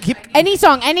Oh, good. Keep. Any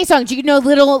song. Do you know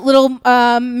little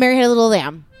Mary Had a Little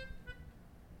Lamb?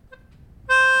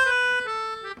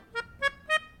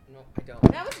 No, I don't.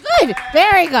 That was good.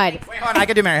 Very good. Wait, hold on. I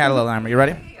can do Mary Had a Little Lamb. Are you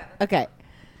ready? Okay.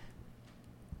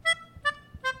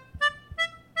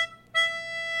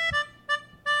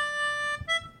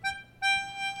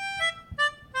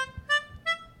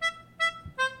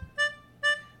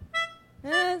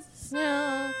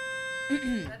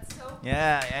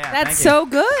 Yeah. That's thank so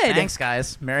you. good. Thanks,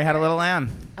 guys. Mary Had a Little Lamb.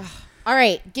 All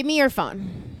right. Give me your phone.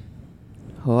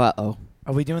 Uh-oh.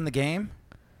 Are we doing the game?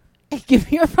 Give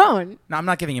me your phone. No, I'm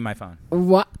not giving you my phone.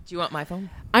 What? Do you want my phone?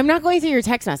 I'm not going through your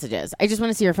text messages. I just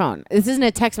want to see your phone. This isn't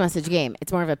a text message game.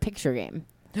 It's more of a picture game.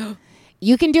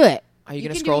 You can do it. Are you gonna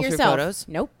can do it scroll through yourself. photos?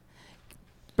 Nope.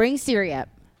 Bring Siri up.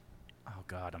 Oh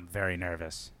God, I'm very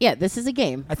nervous. Yeah, this is a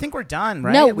game. I think we're done,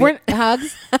 right? No, We- we're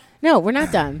Hugs. No, we're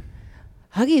not done.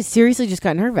 Huggy has seriously just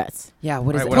got nervous. Yeah,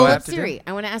 what is All right, it? what do Pull I up have to do? Siri.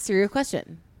 I want to ask Siri a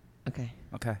question. Okay.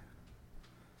 Okay.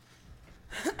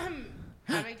 How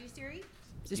do I do Siri?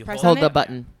 Just You press Hold on the it?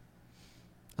 button.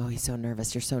 Oh, he's so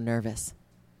nervous. You're so nervous.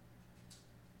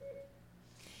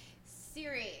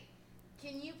 Siri,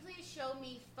 can you please show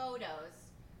me photos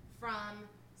from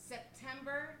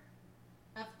September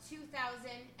of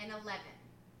 2011?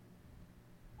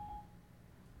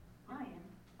 Ryan,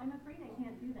 I'm afraid I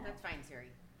can't do that. That's fine, Siri.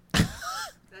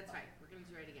 That's fine. We're going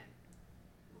to try it again.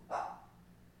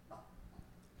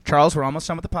 Charles, we're almost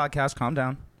done with the podcast. Calm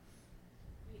down.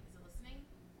 Wait, is it listening?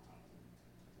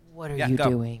 What are Yeah, you go.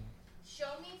 doing?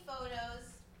 Show me photos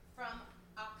from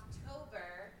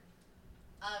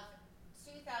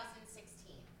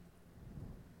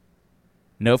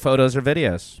No photos or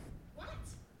videos.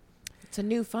 It's a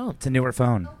new phone. It's a newer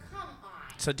phone. Oh, come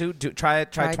on. So try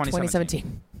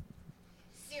 2017.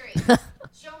 Seriously.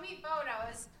 Show me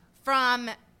photos from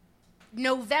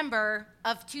November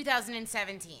of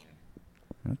 2017.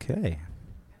 Okay. I want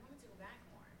to go back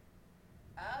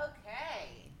more. Okay.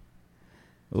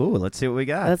 Ooh, let's see what we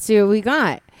got. Let's see what we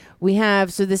got. We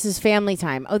have, so this is family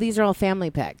time. Oh, these are all family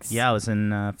pics. Yeah, I was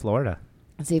in Florida.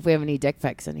 Let's see if we have any dick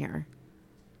pics in here.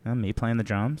 Me playing the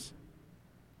drums.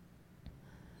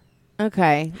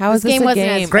 Okay. How is this this game a wasn't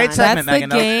game? as Great fun. segment, That's Megan.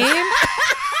 the game.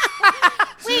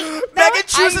 Megan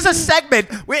chooses a segment.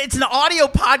 It's an audio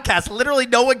podcast. Literally,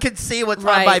 no one can see what's on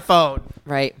Right. my phone.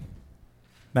 Right.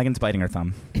 Megan's biting her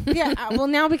thumb. Yeah, well,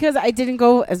 now because I didn't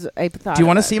go as I thought. Do you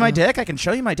want to of it. see my dick? I can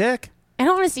show you my dick. I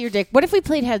don't want to see your dick. What if we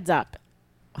played heads up?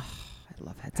 I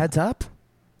love heads. Heads up.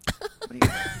 What are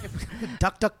you,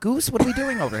 duck, duck, goose. What are we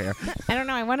doing over here? I don't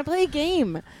know. I want to play a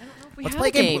game. Let's play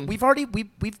a game.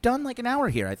 We've done like an hour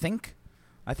here. I think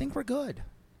we're good.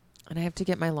 And I have to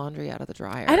get my laundry out of the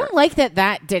dryer. I don't like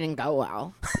that didn't go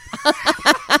well.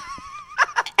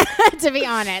 To be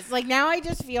honest, like now I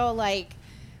just feel like.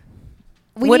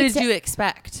 What did you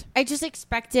expect? I just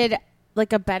expected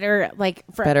like a better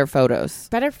Better photos.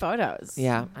 better photos.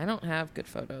 Yeah. I don't have good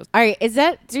photos. All right. Is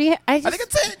that? Do we? I think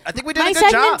that's it. I think we did my a good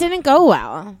segment job. didn't go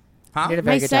well. Huh? You did a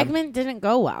very My good job. segment didn't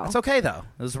go well. It's okay though.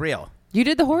 It was real. You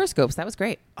did the horoscopes. That was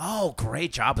great. Oh,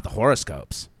 great job with the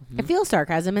horoscopes. I feel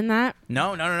sarcasm in that.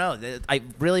 No. I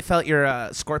really felt your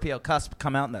Scorpio cusp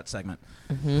come out in that segment.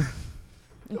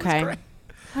 Okay. great.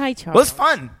 Hi, Charles. Well, it was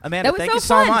fun, Amanda. That was Thank so you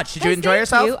so fun. much. Did you Yes, enjoy thank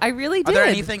yourself? you. I really Are there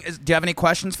did. anything? Do you have any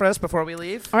questions for us before we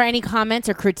leave? Or any comments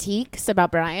or critiques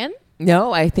about Brian?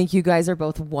 No, I think you guys are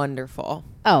both wonderful.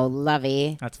 Oh,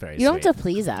 lovey. That's very You don't sweet. have to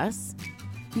please us.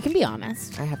 You can be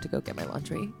honest. I have to go get my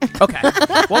laundry. Okay.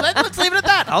 Well, let's leave it at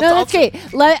that. No, that's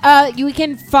great. You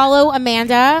can follow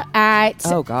Amanda at.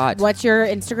 Oh, God. What's your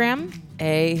Instagram?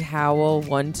 A Howell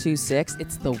 126.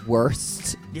 It's the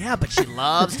worst. Yeah, but she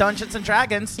loves Dungeons and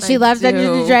Dragons. She loves do.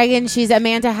 Dungeons and Dragons. She's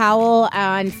Amanda Howell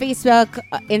on Facebook,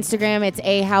 Instagram. It's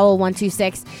A Howell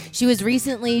 126. She was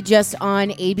recently just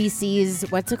on ABC's.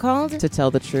 What's it called? To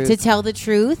tell the truth. To Tell the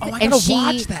Truth. Oh, I and gotta she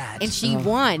watch that. and she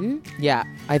won. Yeah,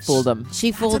 I fooled them.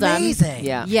 She fooled That's him. amazing.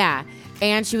 Yeah. Yeah.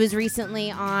 And she was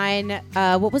recently on,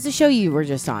 what was the show you were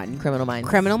just on? Criminal Minds.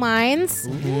 Criminal Minds.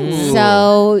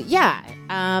 So, yeah.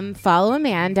 Follow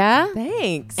Amanda.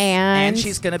 Thanks. And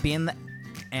she's going to be in the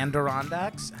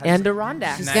Adirondacks.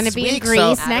 Adirondacks. she's Next going to be in week,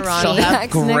 Greece so next She'll week. have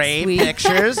Next great week.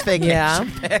 pictures, vacation Yeah.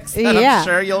 pics that Yeah. I'm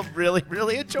sure you'll really,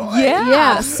 really enjoy.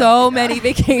 Yeah. So many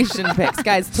vacation pics.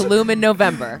 Guys, Tulum in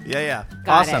November. Yeah.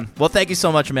 Got Awesome. it. Well, thank you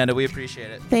so much, Amanda. We appreciate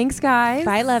it. Thanks, guys.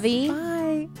 Bye, Lovey. Bye.